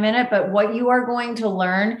Principles in a minute, but what you are going to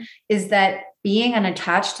learn is that being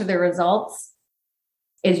unattached to the results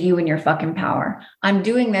is you and your fucking power. I'm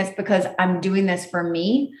doing this because I'm doing this for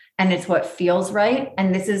me and it's what feels right.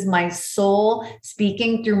 And this is my soul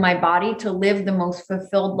speaking through my body to live the most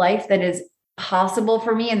fulfilled life that is possible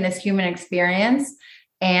for me in this human experience.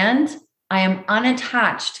 And I am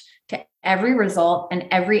unattached to every result and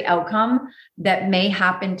every outcome that may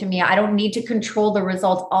happen to me. I don't need to control the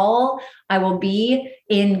results. All I will be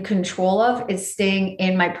in control of is staying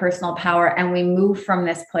in my personal power. And we move from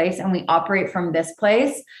this place and we operate from this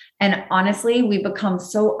place. And honestly, we become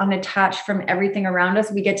so unattached from everything around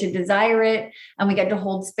us. We get to desire it and we get to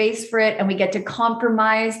hold space for it and we get to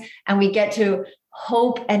compromise and we get to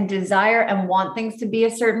hope and desire and want things to be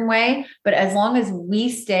a certain way. But as long as we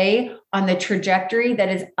stay on the trajectory that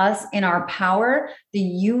is us in our power, the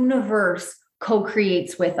universe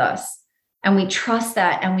co-creates with us. And we trust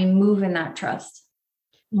that and we move in that trust.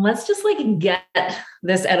 Let's just get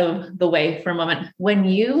this out of the way for a moment. When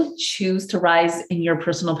you choose to rise in your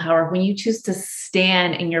personal power, when you choose to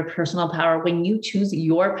stand in your personal power, when you choose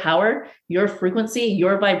your power, your frequency,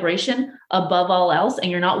 your vibration above all else,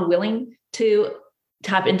 and you're not willing to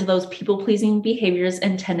tap into those people-pleasing behaviors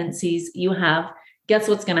and tendencies you have, guess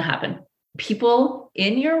what's going to happen? People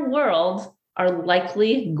in your world are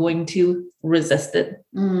likely going to resist it.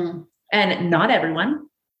 And not everyone,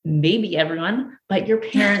 maybe everyone, but your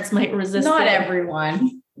parents might resist Not it.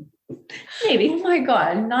 everyone. Maybe. Oh my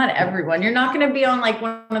God, not everyone. You're not going to be on like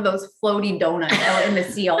one of those floaty donuts out in the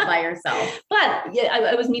sea all by yourself. But yeah,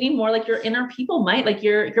 I was meaning more like your inner people might, like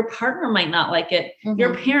your partner might not like it.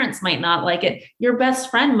 Your parents might not like it. Your best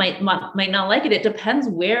friend might not like it. It depends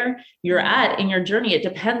where you're at in your journey. It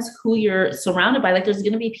depends who you're surrounded by. Like there's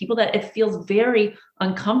going to be people that it feels very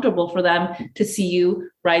uncomfortable for them to see you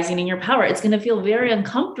rising in your power. It's going to feel very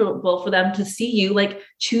uncomfortable for them to see you like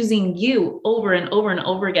choosing you over and over and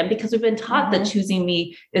over again, because we've been taught that choosing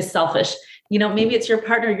me is selfish. You know, maybe it's your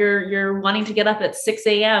partner, you're wanting to get up at 6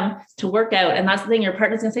 a.m. to work out. And that's the thing, your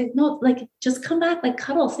partner's going to say, no, like just come back, like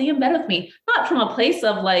cuddle, stay in bed with me. Not from a place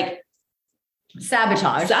of like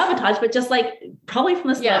sabotage, but just like probably from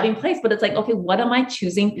this loving place. But it's like, okay, what am I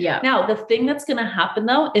choosing? Now, the thing that's going to happen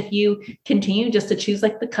though, if you continue just to choose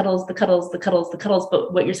like the cuddles,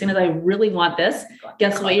 but what you're saying is, I really want this.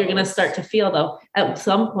 Guess what you're going to start to feel though? At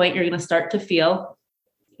some point, you're going to start to feel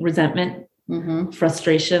resentment,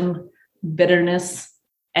 frustration, bitterness,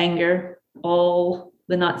 anger, all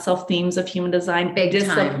the not self themes of human design,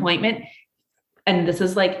 disappointment. Time. And this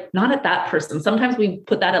is like not at that person. Sometimes we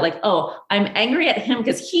put that at like, oh, I'm angry at him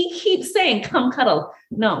because he keeps saying, come cuddle.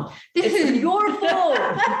 No, this is your fault.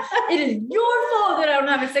 It is your fault that I don't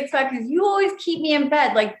have a six pack because you always keep me in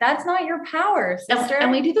bed. Like that's not your power, sister. And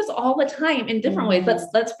we do this all the time in different ways.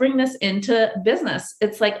 Let's bring this into business.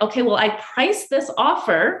 It's like, okay, well, I priced this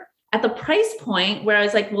offer at the price point where I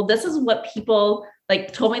was like, well, this is what people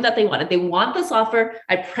like told me that they wanted. They want this offer.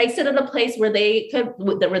 I priced it at a place where they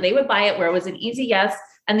would buy it, where it was an easy yes.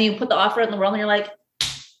 And then you put the offer in the world and you're like,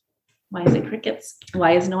 why is it crickets?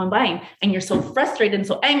 Why is no one buying? And you're so frustrated and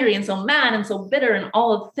so angry and so mad and so bitter and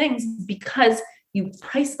all of the things because you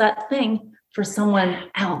priced that thing for someone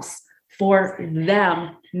else, for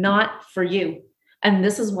them, not for you. And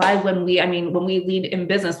this is why when we lead in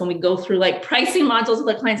business, when we go through like pricing modules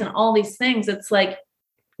with our clients and all these things, it's like,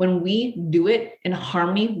 when we do it in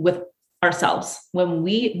harmony with ourselves, when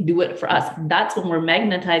we do it for us, that's when we're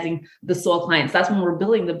magnetizing the soul clients. That's when we're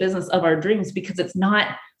building the business of our dreams, because it's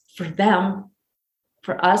not for them,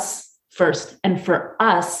 for us first. And for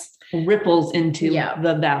us ripples into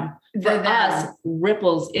the them. For us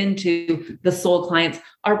ripples into the soul clients,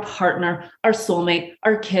 our partner, our soulmate,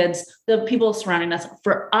 our kids, the people surrounding us.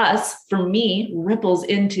 For us, for me, ripples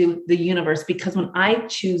into the universe, because when I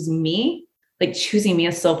choose me, like choosing me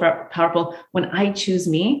is so powerful. When I choose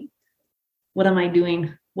me, what am I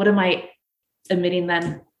doing? What am I emitting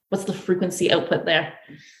then? What's the frequency output there?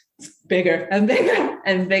 It's bigger and bigger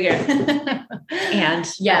and bigger. And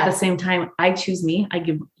at the same time, I choose me. I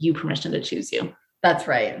give you permission to choose you. That's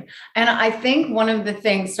right. And I think one of the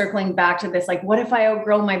things, circling back to this, like, what if I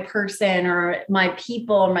outgrow my person or my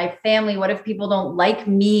people or my family? What if people don't like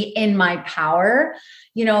me in my power?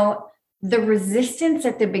 You know, the resistance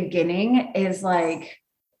at the beginning is like,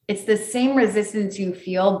 it's the same resistance you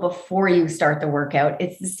feel before you start the workout.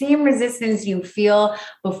 It's the same resistance you feel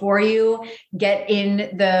before you get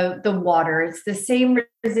in the water. It's the same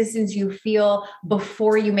resistance you feel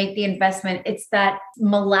before you make the investment. It's that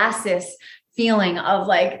molasses feeling of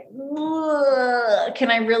like,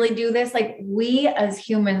 can I really do this? Like, we as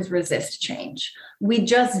humans resist change. We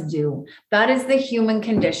just do. That is the human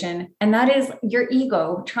condition. And that is your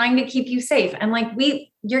ego trying to keep you safe. And like,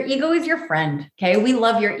 your ego is your friend. Okay. We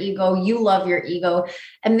love your ego. You love your ego.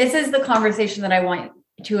 And this is the conversation that I want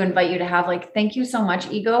to invite you to have. Like, thank you so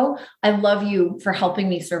much, ego. I love you for helping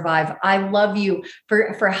me survive. I love you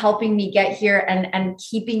for helping me get here and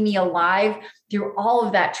keeping me alive through all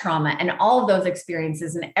of that trauma and all of those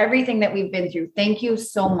experiences and everything that we've been through. Thank you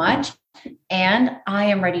so much. And I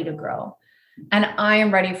am ready to grow. And I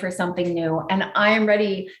am ready for something new. And I am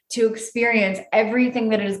ready to experience everything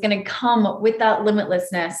that is going to come with that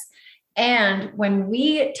limitlessness. And when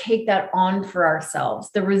we take that on for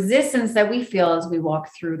ourselves, the resistance that we feel as we walk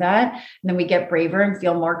through that, and then we get braver and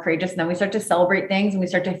feel more courageous. And then we start to celebrate things and we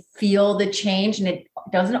start to feel the change. And it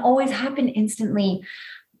doesn't always happen instantly.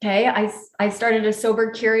 Okay. I started a sober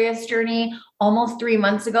curious journey almost 3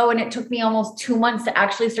 months ago, and it took me almost 2 months to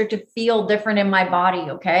actually start to feel different in my body.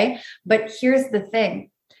 Okay. But here's the thing,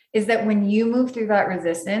 is that when you move through that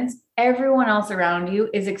resistance, everyone else around you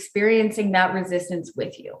is experiencing that resistance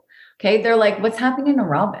with you. Okay. They're like, what's happening to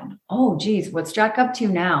Robin? Oh, geez, what's Jack up to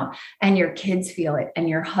now? And your kids feel it, and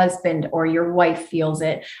your husband or your wife feels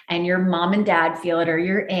it, and your mom and dad feel it, or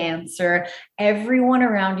your aunts, or everyone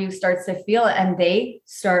around you starts to feel it. And they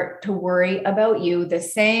start to worry about you the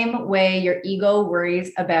same way your ego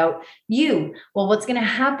worries about you. Well, what's going to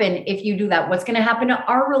happen if you do that? What's going to happen to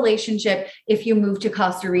our relationship if you move to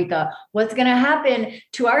Costa Rica? What's going to happen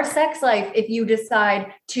to our sex life if you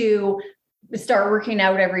decide to start working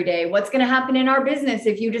out every day? What's going to happen in our business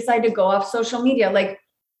if you decide to go off social media? Like,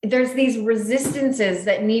 there's these resistances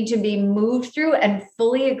that need to be moved through and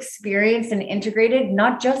fully experienced and integrated,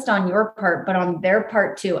 not just on your part, but on their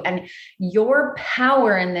part too. And your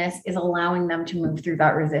power in this is allowing them to move through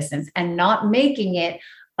that resistance and not making it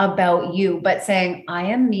about you, but saying, I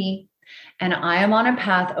am me, and I am on a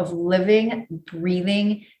path of living,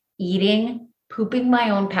 breathing, eating, pooping my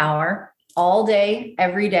own power all day,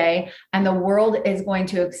 every day. And the world is going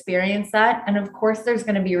to experience that. And of course, there's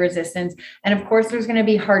going to be resistance. And of course, there's going to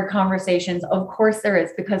be hard conversations. Of course, there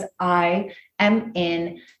is, because I am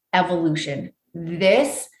in evolution.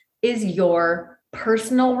 This is your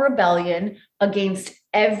personal rebellion against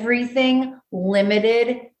everything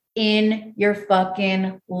limited in your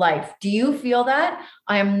fucking life. Do you feel that?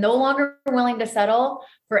 I am no longer willing to settle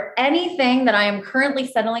for anything that I am currently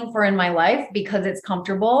settling for in my life because it's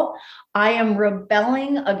comfortable. I am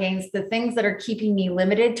rebelling against the things that are keeping me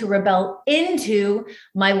limited to rebel into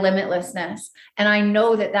my limitlessness. And I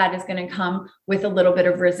know that that is going to come with a little bit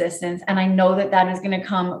of resistance. And I know that that is going to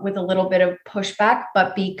come with a little bit of pushback.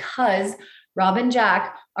 But because Rob and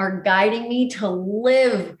Jack are guiding me to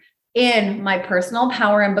live in my personal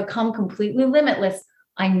power and become completely limitless,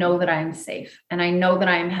 I know that I am safe, and I know that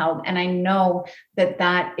I am held, and I know that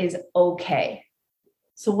that is okay.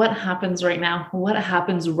 So what happens right now? What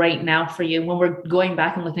happens right now for you when we're going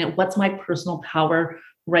back and looking at what's my personal power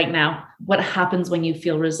right now? What happens when you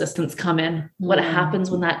feel resistance come in? What happens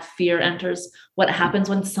when that fear enters? What happens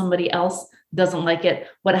when somebody else doesn't like it?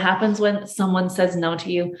 What happens when someone says no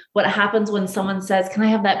to you? What happens when someone says, can I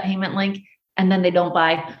have that payment link? And then they don't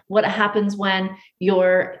buy? What happens when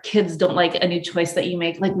your kids don't like a new choice that you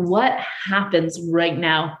make? Like, what happens right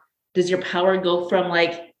now? Does your power go from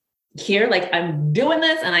like here, like I'm doing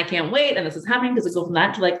this and I can't wait, and this is happening? Does it go from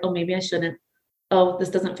that to like, oh, maybe I shouldn't? Oh, this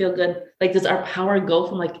doesn't feel good. Like, does our power go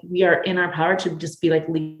from like we are in our power to just be like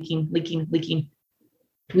leaking?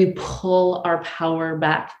 Do we pull our power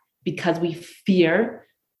back because we feel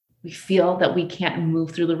that we can't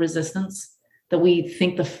move through the resistance? That we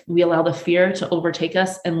think we allow the fear to overtake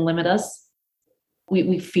us and limit us.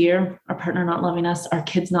 We fear our partner not loving us, our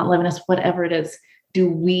kids not loving us, whatever it is. Do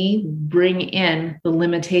we bring in the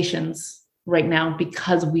limitations right now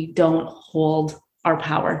because we don't hold our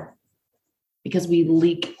power? Because we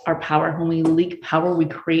leak our power. When we leak power, we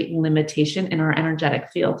create limitation in our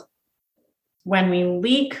energetic field. When we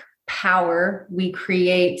leak power, we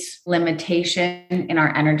create limitation in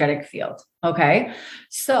our energetic field. Okay.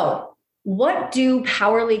 So what do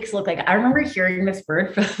power leaks look like? I remember hearing this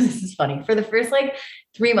word this is funny, for the first like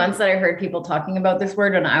 3 months that I heard people talking about this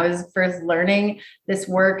word. When I was first learning this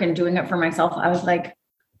work and doing it for myself, I was like,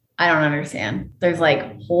 I don't understand. There's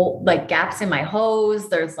like whole like gaps in my hose.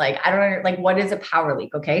 There's like, I don't like, what is a power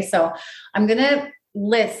leak? Okay. So I'm going to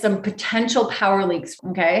list some potential power leaks.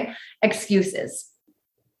 Okay. Excuses.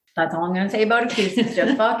 That's all I'm going to say about excuses.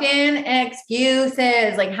 Just fucking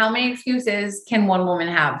excuses. Like, how many excuses can one woman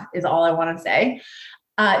have is all I want to say.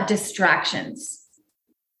 Distractions,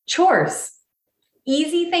 chores,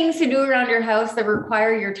 easy things to do around your house that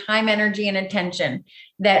require your time, energy, and attention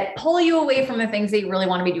that pull you away from the things that you really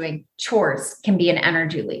want to be doing. Chores can be an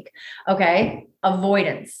energy leak. Okay.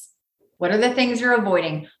 Avoidance. What are the things you're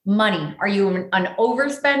avoiding? Money. Are you an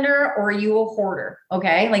overspender or are you a hoarder?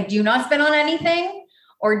 Okay. Like, do you not spend on anything?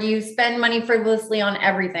 Or do you spend money frivolously on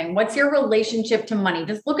everything? What's your relationship to money?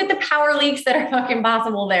 Just look at the power leaks that are fucking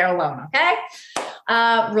possible there alone, okay?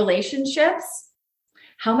 Relationships.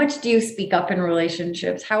 How much do you speak up in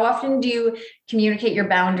relationships? How often do you communicate your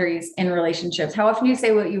boundaries in relationships? How often do you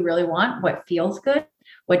say what you really want, what feels good,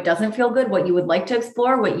 what doesn't feel good, what you would like to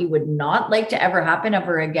explore, what you would not like to ever happen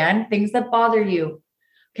ever again, things that bother you,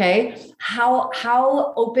 okay?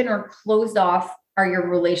 How open or closed off are your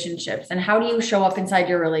relationships, and how do you show up inside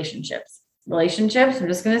your relationships? Relationships, I'm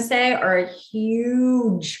just going to say, are a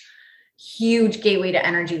huge gateway to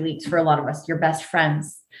energy leaks for a lot of us. Your best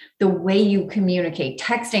friends, the way you communicate,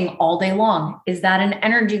 texting all day long. Is that an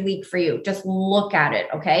energy leak for you? Just look at it.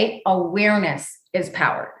 Okay. Awareness is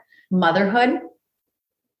power. Motherhood.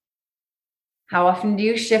 How often do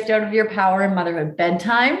you shift out of your power in motherhood?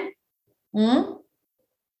 Bedtime,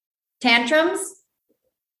 tantrums,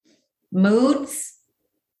 moods.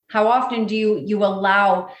 How often do you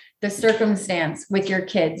allow the circumstance with your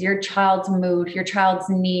kids, your child's mood, your child's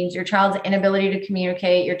needs, your child's inability to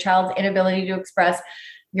communicate, your child's inability to express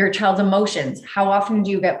your child's emotions? How often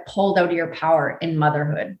do you get pulled out of your power in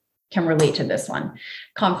motherhood? Can relate to this one.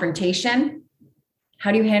 Confrontation.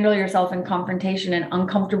 How do you handle yourself in confrontation and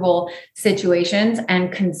uncomfortable situations?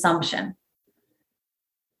 And consumption.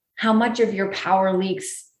 How much of your power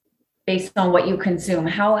leaks based on what you consume?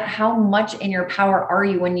 How much in your power are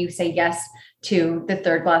you when you say yes to the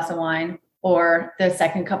third glass of wine, or the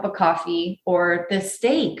second cup of coffee, or the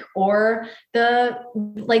steak, or the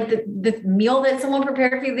meal that someone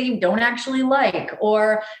prepared for you that you don't actually like,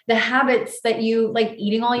 or the habits that you like,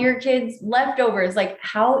 eating all your kids' leftovers? Like,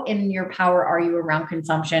 how in your power are you around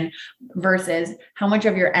consumption versus how much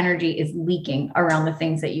of your energy is leaking around the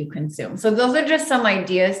things that you consume? So those are just some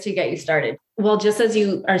ideas to get you started. Well, just as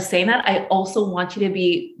you are saying that, I also want you to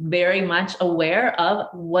be very much aware of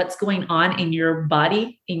what's going on in your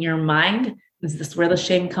body, in your mind. Is this where the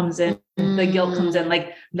shame comes in? The guilt comes in?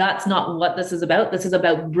 Like, that's not what this is about. This is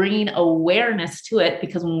about bringing awareness to it,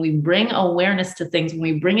 because when we bring awareness to things, when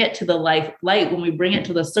we bring it to the light, when we bring it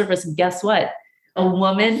to the surface, guess what? A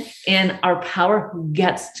woman in our power who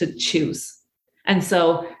gets to choose. And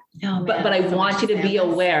so, but I want you to be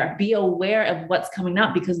aware of what's coming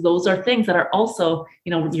up, because those are things that are also,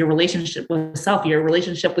 your relationship with self, your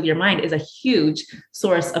relationship with your mind is a huge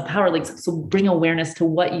source of power. Like, so bring awareness to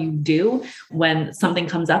what you do when something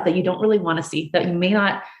comes up that you don't really want to see, that you may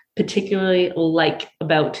not particularly like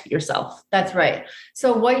about yourself. That's right.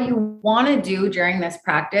 So what you want to do during this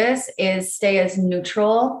practice is stay as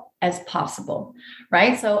neutral as possible,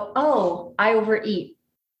 right? So, I overeat.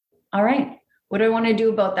 All right. What do I want to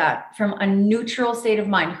do about that from a neutral state of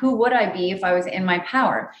mind? Who would I be if I was in my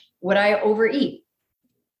power? Would I overeat?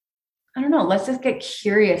 I don't know. Let's just get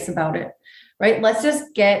curious about it, right? Let's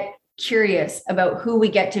just get curious about who we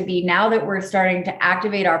get to be now that we're starting to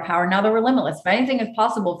activate our power, now that we're limitless. If anything is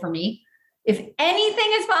possible for me,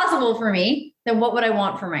 then what would I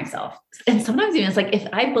want for myself? And sometimes even it's like, if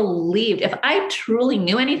I truly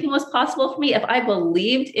knew anything was possible for me, if I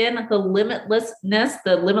believed in the limitlessness,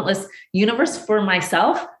 the limitless universe for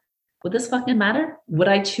myself, would this fucking matter? Would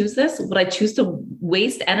I choose this? Would I choose to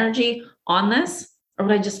waste energy on this? Or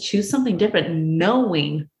would I just choose something different,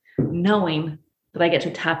 knowing that I get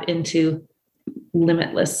to tap into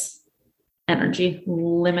limitless energy,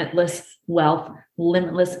 limitless wealth,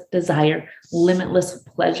 limitless desire, limitless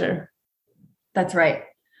pleasure? That's right.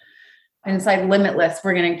 Inside Limitless,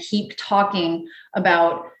 we're going to keep talking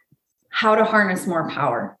about how to harness more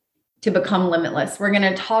power to become limitless. We're going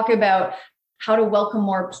to talk about how to welcome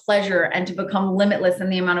more pleasure and to become limitless in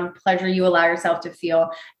the amount of pleasure you allow yourself to feel,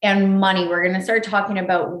 and money. We're going to start talking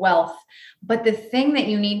about wealth. But the thing that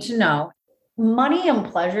you need to know, money and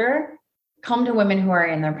pleasure come to women who are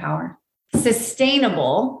in their power.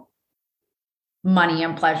 Sustainable money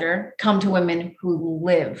and pleasure come to women who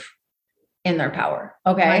live in their power.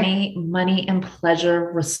 Okay. Money and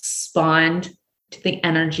pleasure respond to the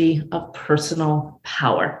energy of personal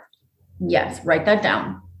power. Yes. Write that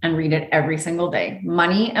down and read it every single day.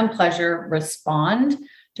 Money and pleasure respond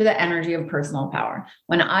to the energy of personal power.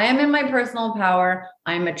 When I am in my personal power,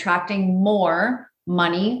 I'm attracting more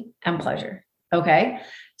money and pleasure. Okay.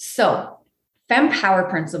 So Femme Power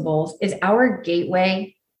Principles is our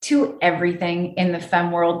gateway to everything in the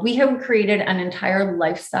femme world. We have created an entire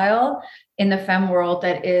lifestyle in the femme world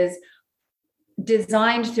that is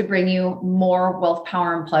designed to bring you more wealth,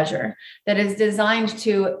 power, and pleasure, that is designed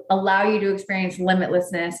to allow you to experience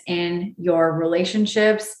limitlessness in your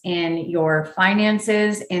relationships, in your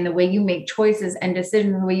finances, in the way you make choices and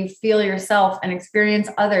decisions, the way you feel yourself and experience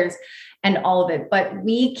others, and all of it. But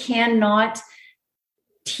we cannot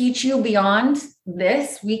teach you beyond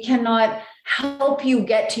this. We cannot help you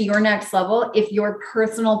get to your next level if your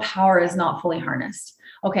personal power is not fully harnessed.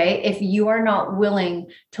 Okay. If you are not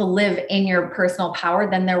willing to live in your personal power,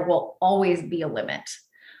 then there will always be a limit.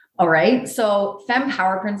 All right. So Femme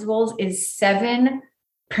Power Principles is 7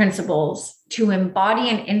 principles to embody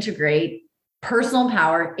and integrate personal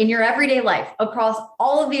power in your everyday life across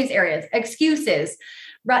all of these areas: excuses,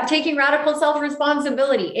 taking radical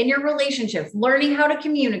self-responsibility in your relationships, learning how to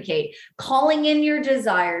communicate, calling in your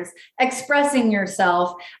desires, expressing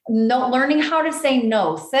yourself, learning how to say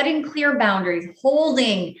no, setting clear boundaries,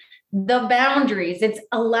 holding the boundaries. It's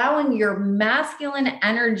allowing your masculine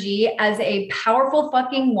energy as a powerful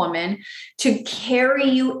fucking woman to carry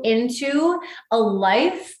you into a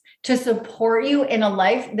life, to support you in a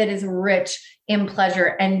life that is rich in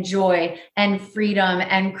pleasure and joy and freedom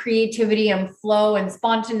and creativity and flow and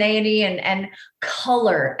spontaneity and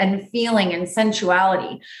color and feeling and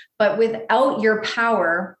sensuality. But without your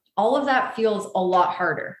power, all of that feels a lot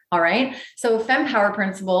harder. All right. So Femme Power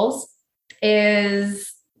Principles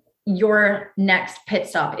is your next pit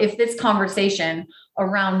stop. If this conversation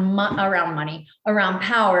around money, around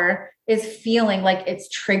power is feeling like it's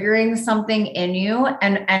triggering something in you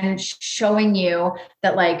and showing you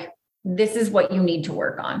that, like, this is what you need to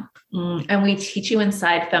work on. And we teach you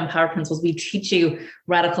inside Femme Power Principles. We teach you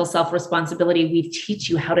radical self-responsibility. We teach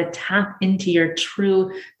you how to tap into your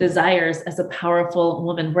true desires as a powerful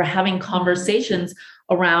woman. We're having conversations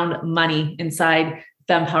around money inside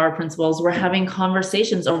Femme Power Principles. We're having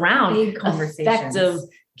conversations around effective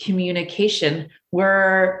communication.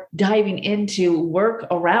 We're diving into work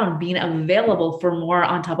around being available for more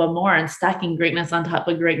on top of more and stacking greatness on top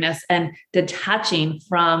of greatness and detaching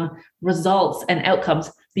from results and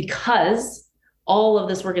outcomes, because all of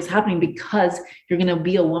this work is happening because you're going to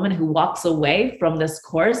be a woman who walks away from this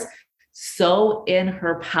course so in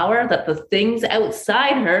her power that the things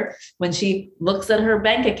outside her, when she looks at her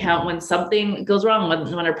bank account, when something goes wrong,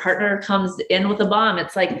 when her partner comes in with a bomb,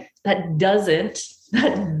 it's like that doesn't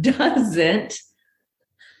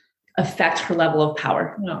affect her level of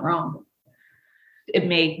power. You're not wrong. It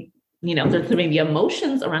may, there may be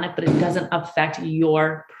emotions around it, but it doesn't affect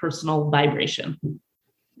your personal vibration.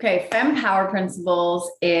 Okay. Femme Power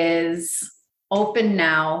Principles is open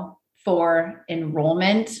now for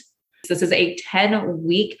enrollment. This is a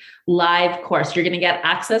 10-week live course. You're going to get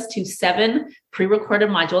access to 7 pre-recorded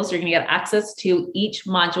modules. You're going to get access to each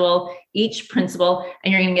module, each principle,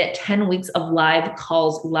 and you're going to get 10 weeks of live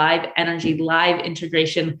calls, live energy, live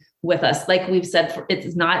integration with us. Like we've said,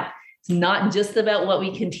 it's not just about what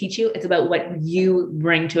we can teach you. It's about what you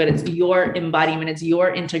bring to it. It's your embodiment. It's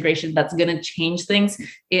your integration that's going to change things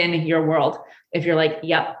in your world. If you're like,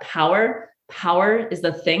 yep, Power is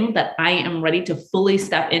the thing that I am ready to fully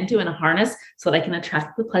step into and harness so that I can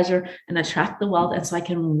attract the pleasure and attract the wealth. And so I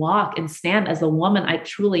can walk and stand as the woman I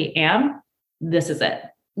truly am. This is it.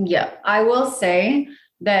 Yeah. I will say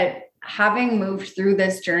that having moved through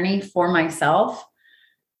this journey for myself,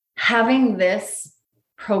 having this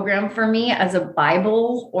program for me as a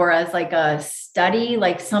Bible or as like a study,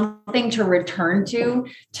 like something to return to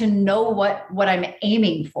know what I'm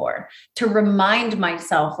aiming for, to remind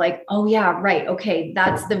myself like, oh yeah, right. Okay.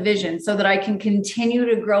 That's the vision, so that I can continue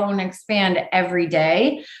to grow and expand every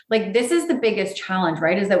day. Like this is the biggest challenge,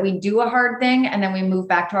 right? Is that we do a hard thing and then we move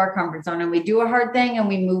back to our comfort zone, and we do a hard thing and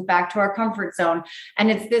we move back to our comfort zone.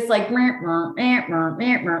 And it's this like,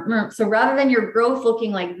 so rather than your growth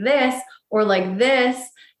looking like this or like this,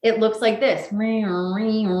 it looks like this,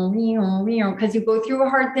 because you go through a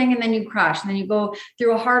hard thing and then you crash, and then you go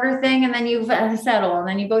through a harder thing and then you settle, and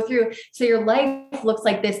then you go through. So your life looks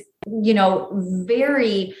like this,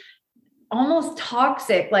 very almost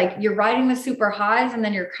toxic, like you're riding the super highs and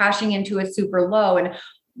then you're crashing into a super low. And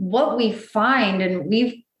what we find, and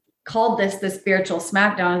we've called this the spiritual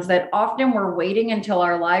smackdown, is that often we're waiting until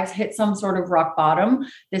our lives hit some sort of rock bottom,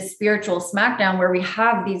 this spiritual smackdown, where we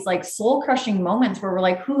have these like soul crushing moments where we're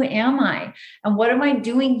like, who am I? And what am I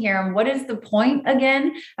doing here? And what is the point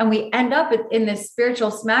again? And we end up in this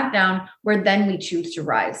spiritual smackdown where then we choose to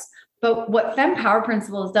rise. But what Femme Power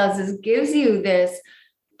Principles does is gives you this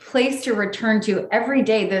place to return to every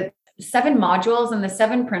day. The 7 modules and the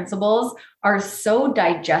 7 principles are so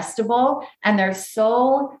digestible, and they're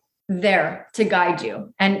so there to guide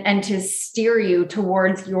you and to steer you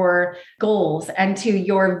towards your goals and to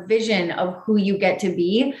your vision of who you get to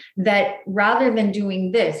be, that rather than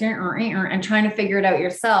doing this and trying to figure it out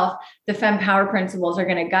yourself, the Femme Power Principles are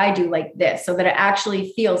going to guide you like this, so that it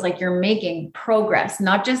actually feels like you're making progress,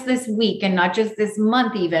 not just this week and not just this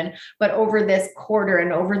month even, but over this quarter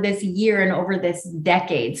and over this year and over this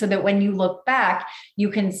decade, so that when you look back, you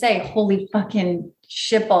can say, holy fucking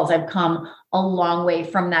shitballs, I've come a long way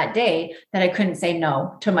from that day that I couldn't say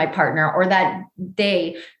no to my partner, or that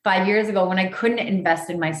day 5 years ago when I couldn't invest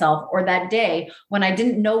in myself, or that day when I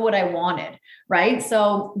didn't know what I wanted. Right.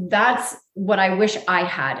 So that's what I wish I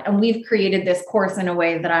had. And we've created this course in a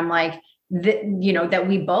way that I'm like, that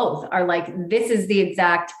we both are like, this is the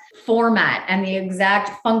exact format and the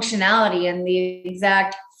exact functionality and the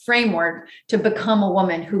exact framework to become a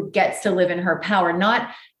woman who gets to live in her power,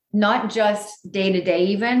 not just day to day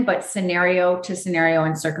even, but scenario to scenario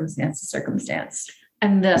and circumstance to circumstance.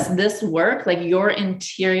 And this work, like your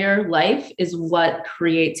interior life is what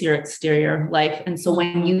creates your exterior life. And so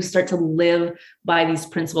when you start to live by these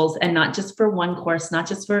principles, and not just for one course, not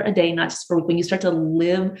just for a day, not just for a week, when you start to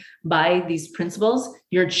live by these principles,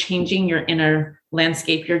 you're changing your inner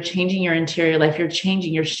landscape. You're changing your interior life. You're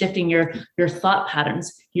shifting your thought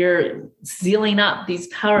patterns. You're sealing up these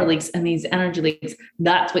power leaks and these energy leaks.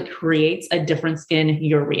 That's what creates a difference in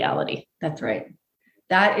your reality. That's right.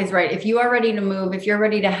 That is right. If you are ready to move, if you're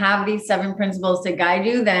ready to have these 7 principles to guide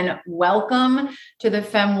you, then welcome to the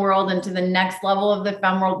femme world and to the next level of the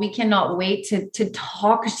femme world. We cannot wait to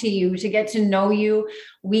talk to you, to get to know you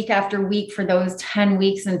week after week for those 10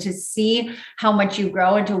 weeks and to see how much you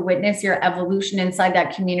grow and to witness your evolution inside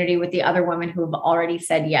that community with the other women who have already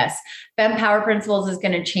said yes. Femme Power Principles is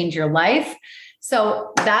going to change your life.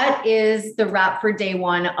 So that is the wrap for day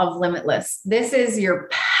 1 of Limitless. This is your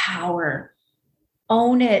power.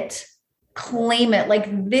 Own it, claim it.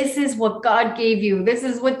 Like, this is what God gave you. This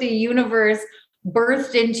is what the universe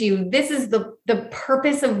birthed into you. This is the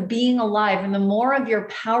purpose of being alive. And the more of your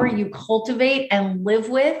power you cultivate and live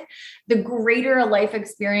with, the greater a life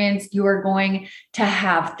experience you are going to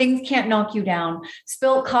have. Things can't knock you down.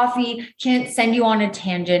 Spilt coffee can't send you on a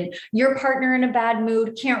tangent. Your partner in a bad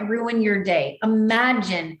mood can't ruin your day.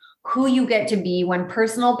 Imagine who you get to be when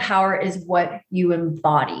personal power is what you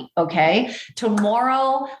embody. Okay.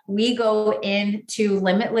 Tomorrow we go into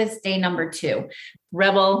Limitless day number 2.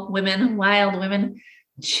 Rebel women, wild women,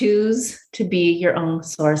 choose to be your own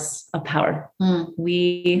source of power.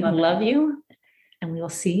 We love you, and we will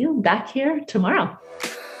see you back here tomorrow.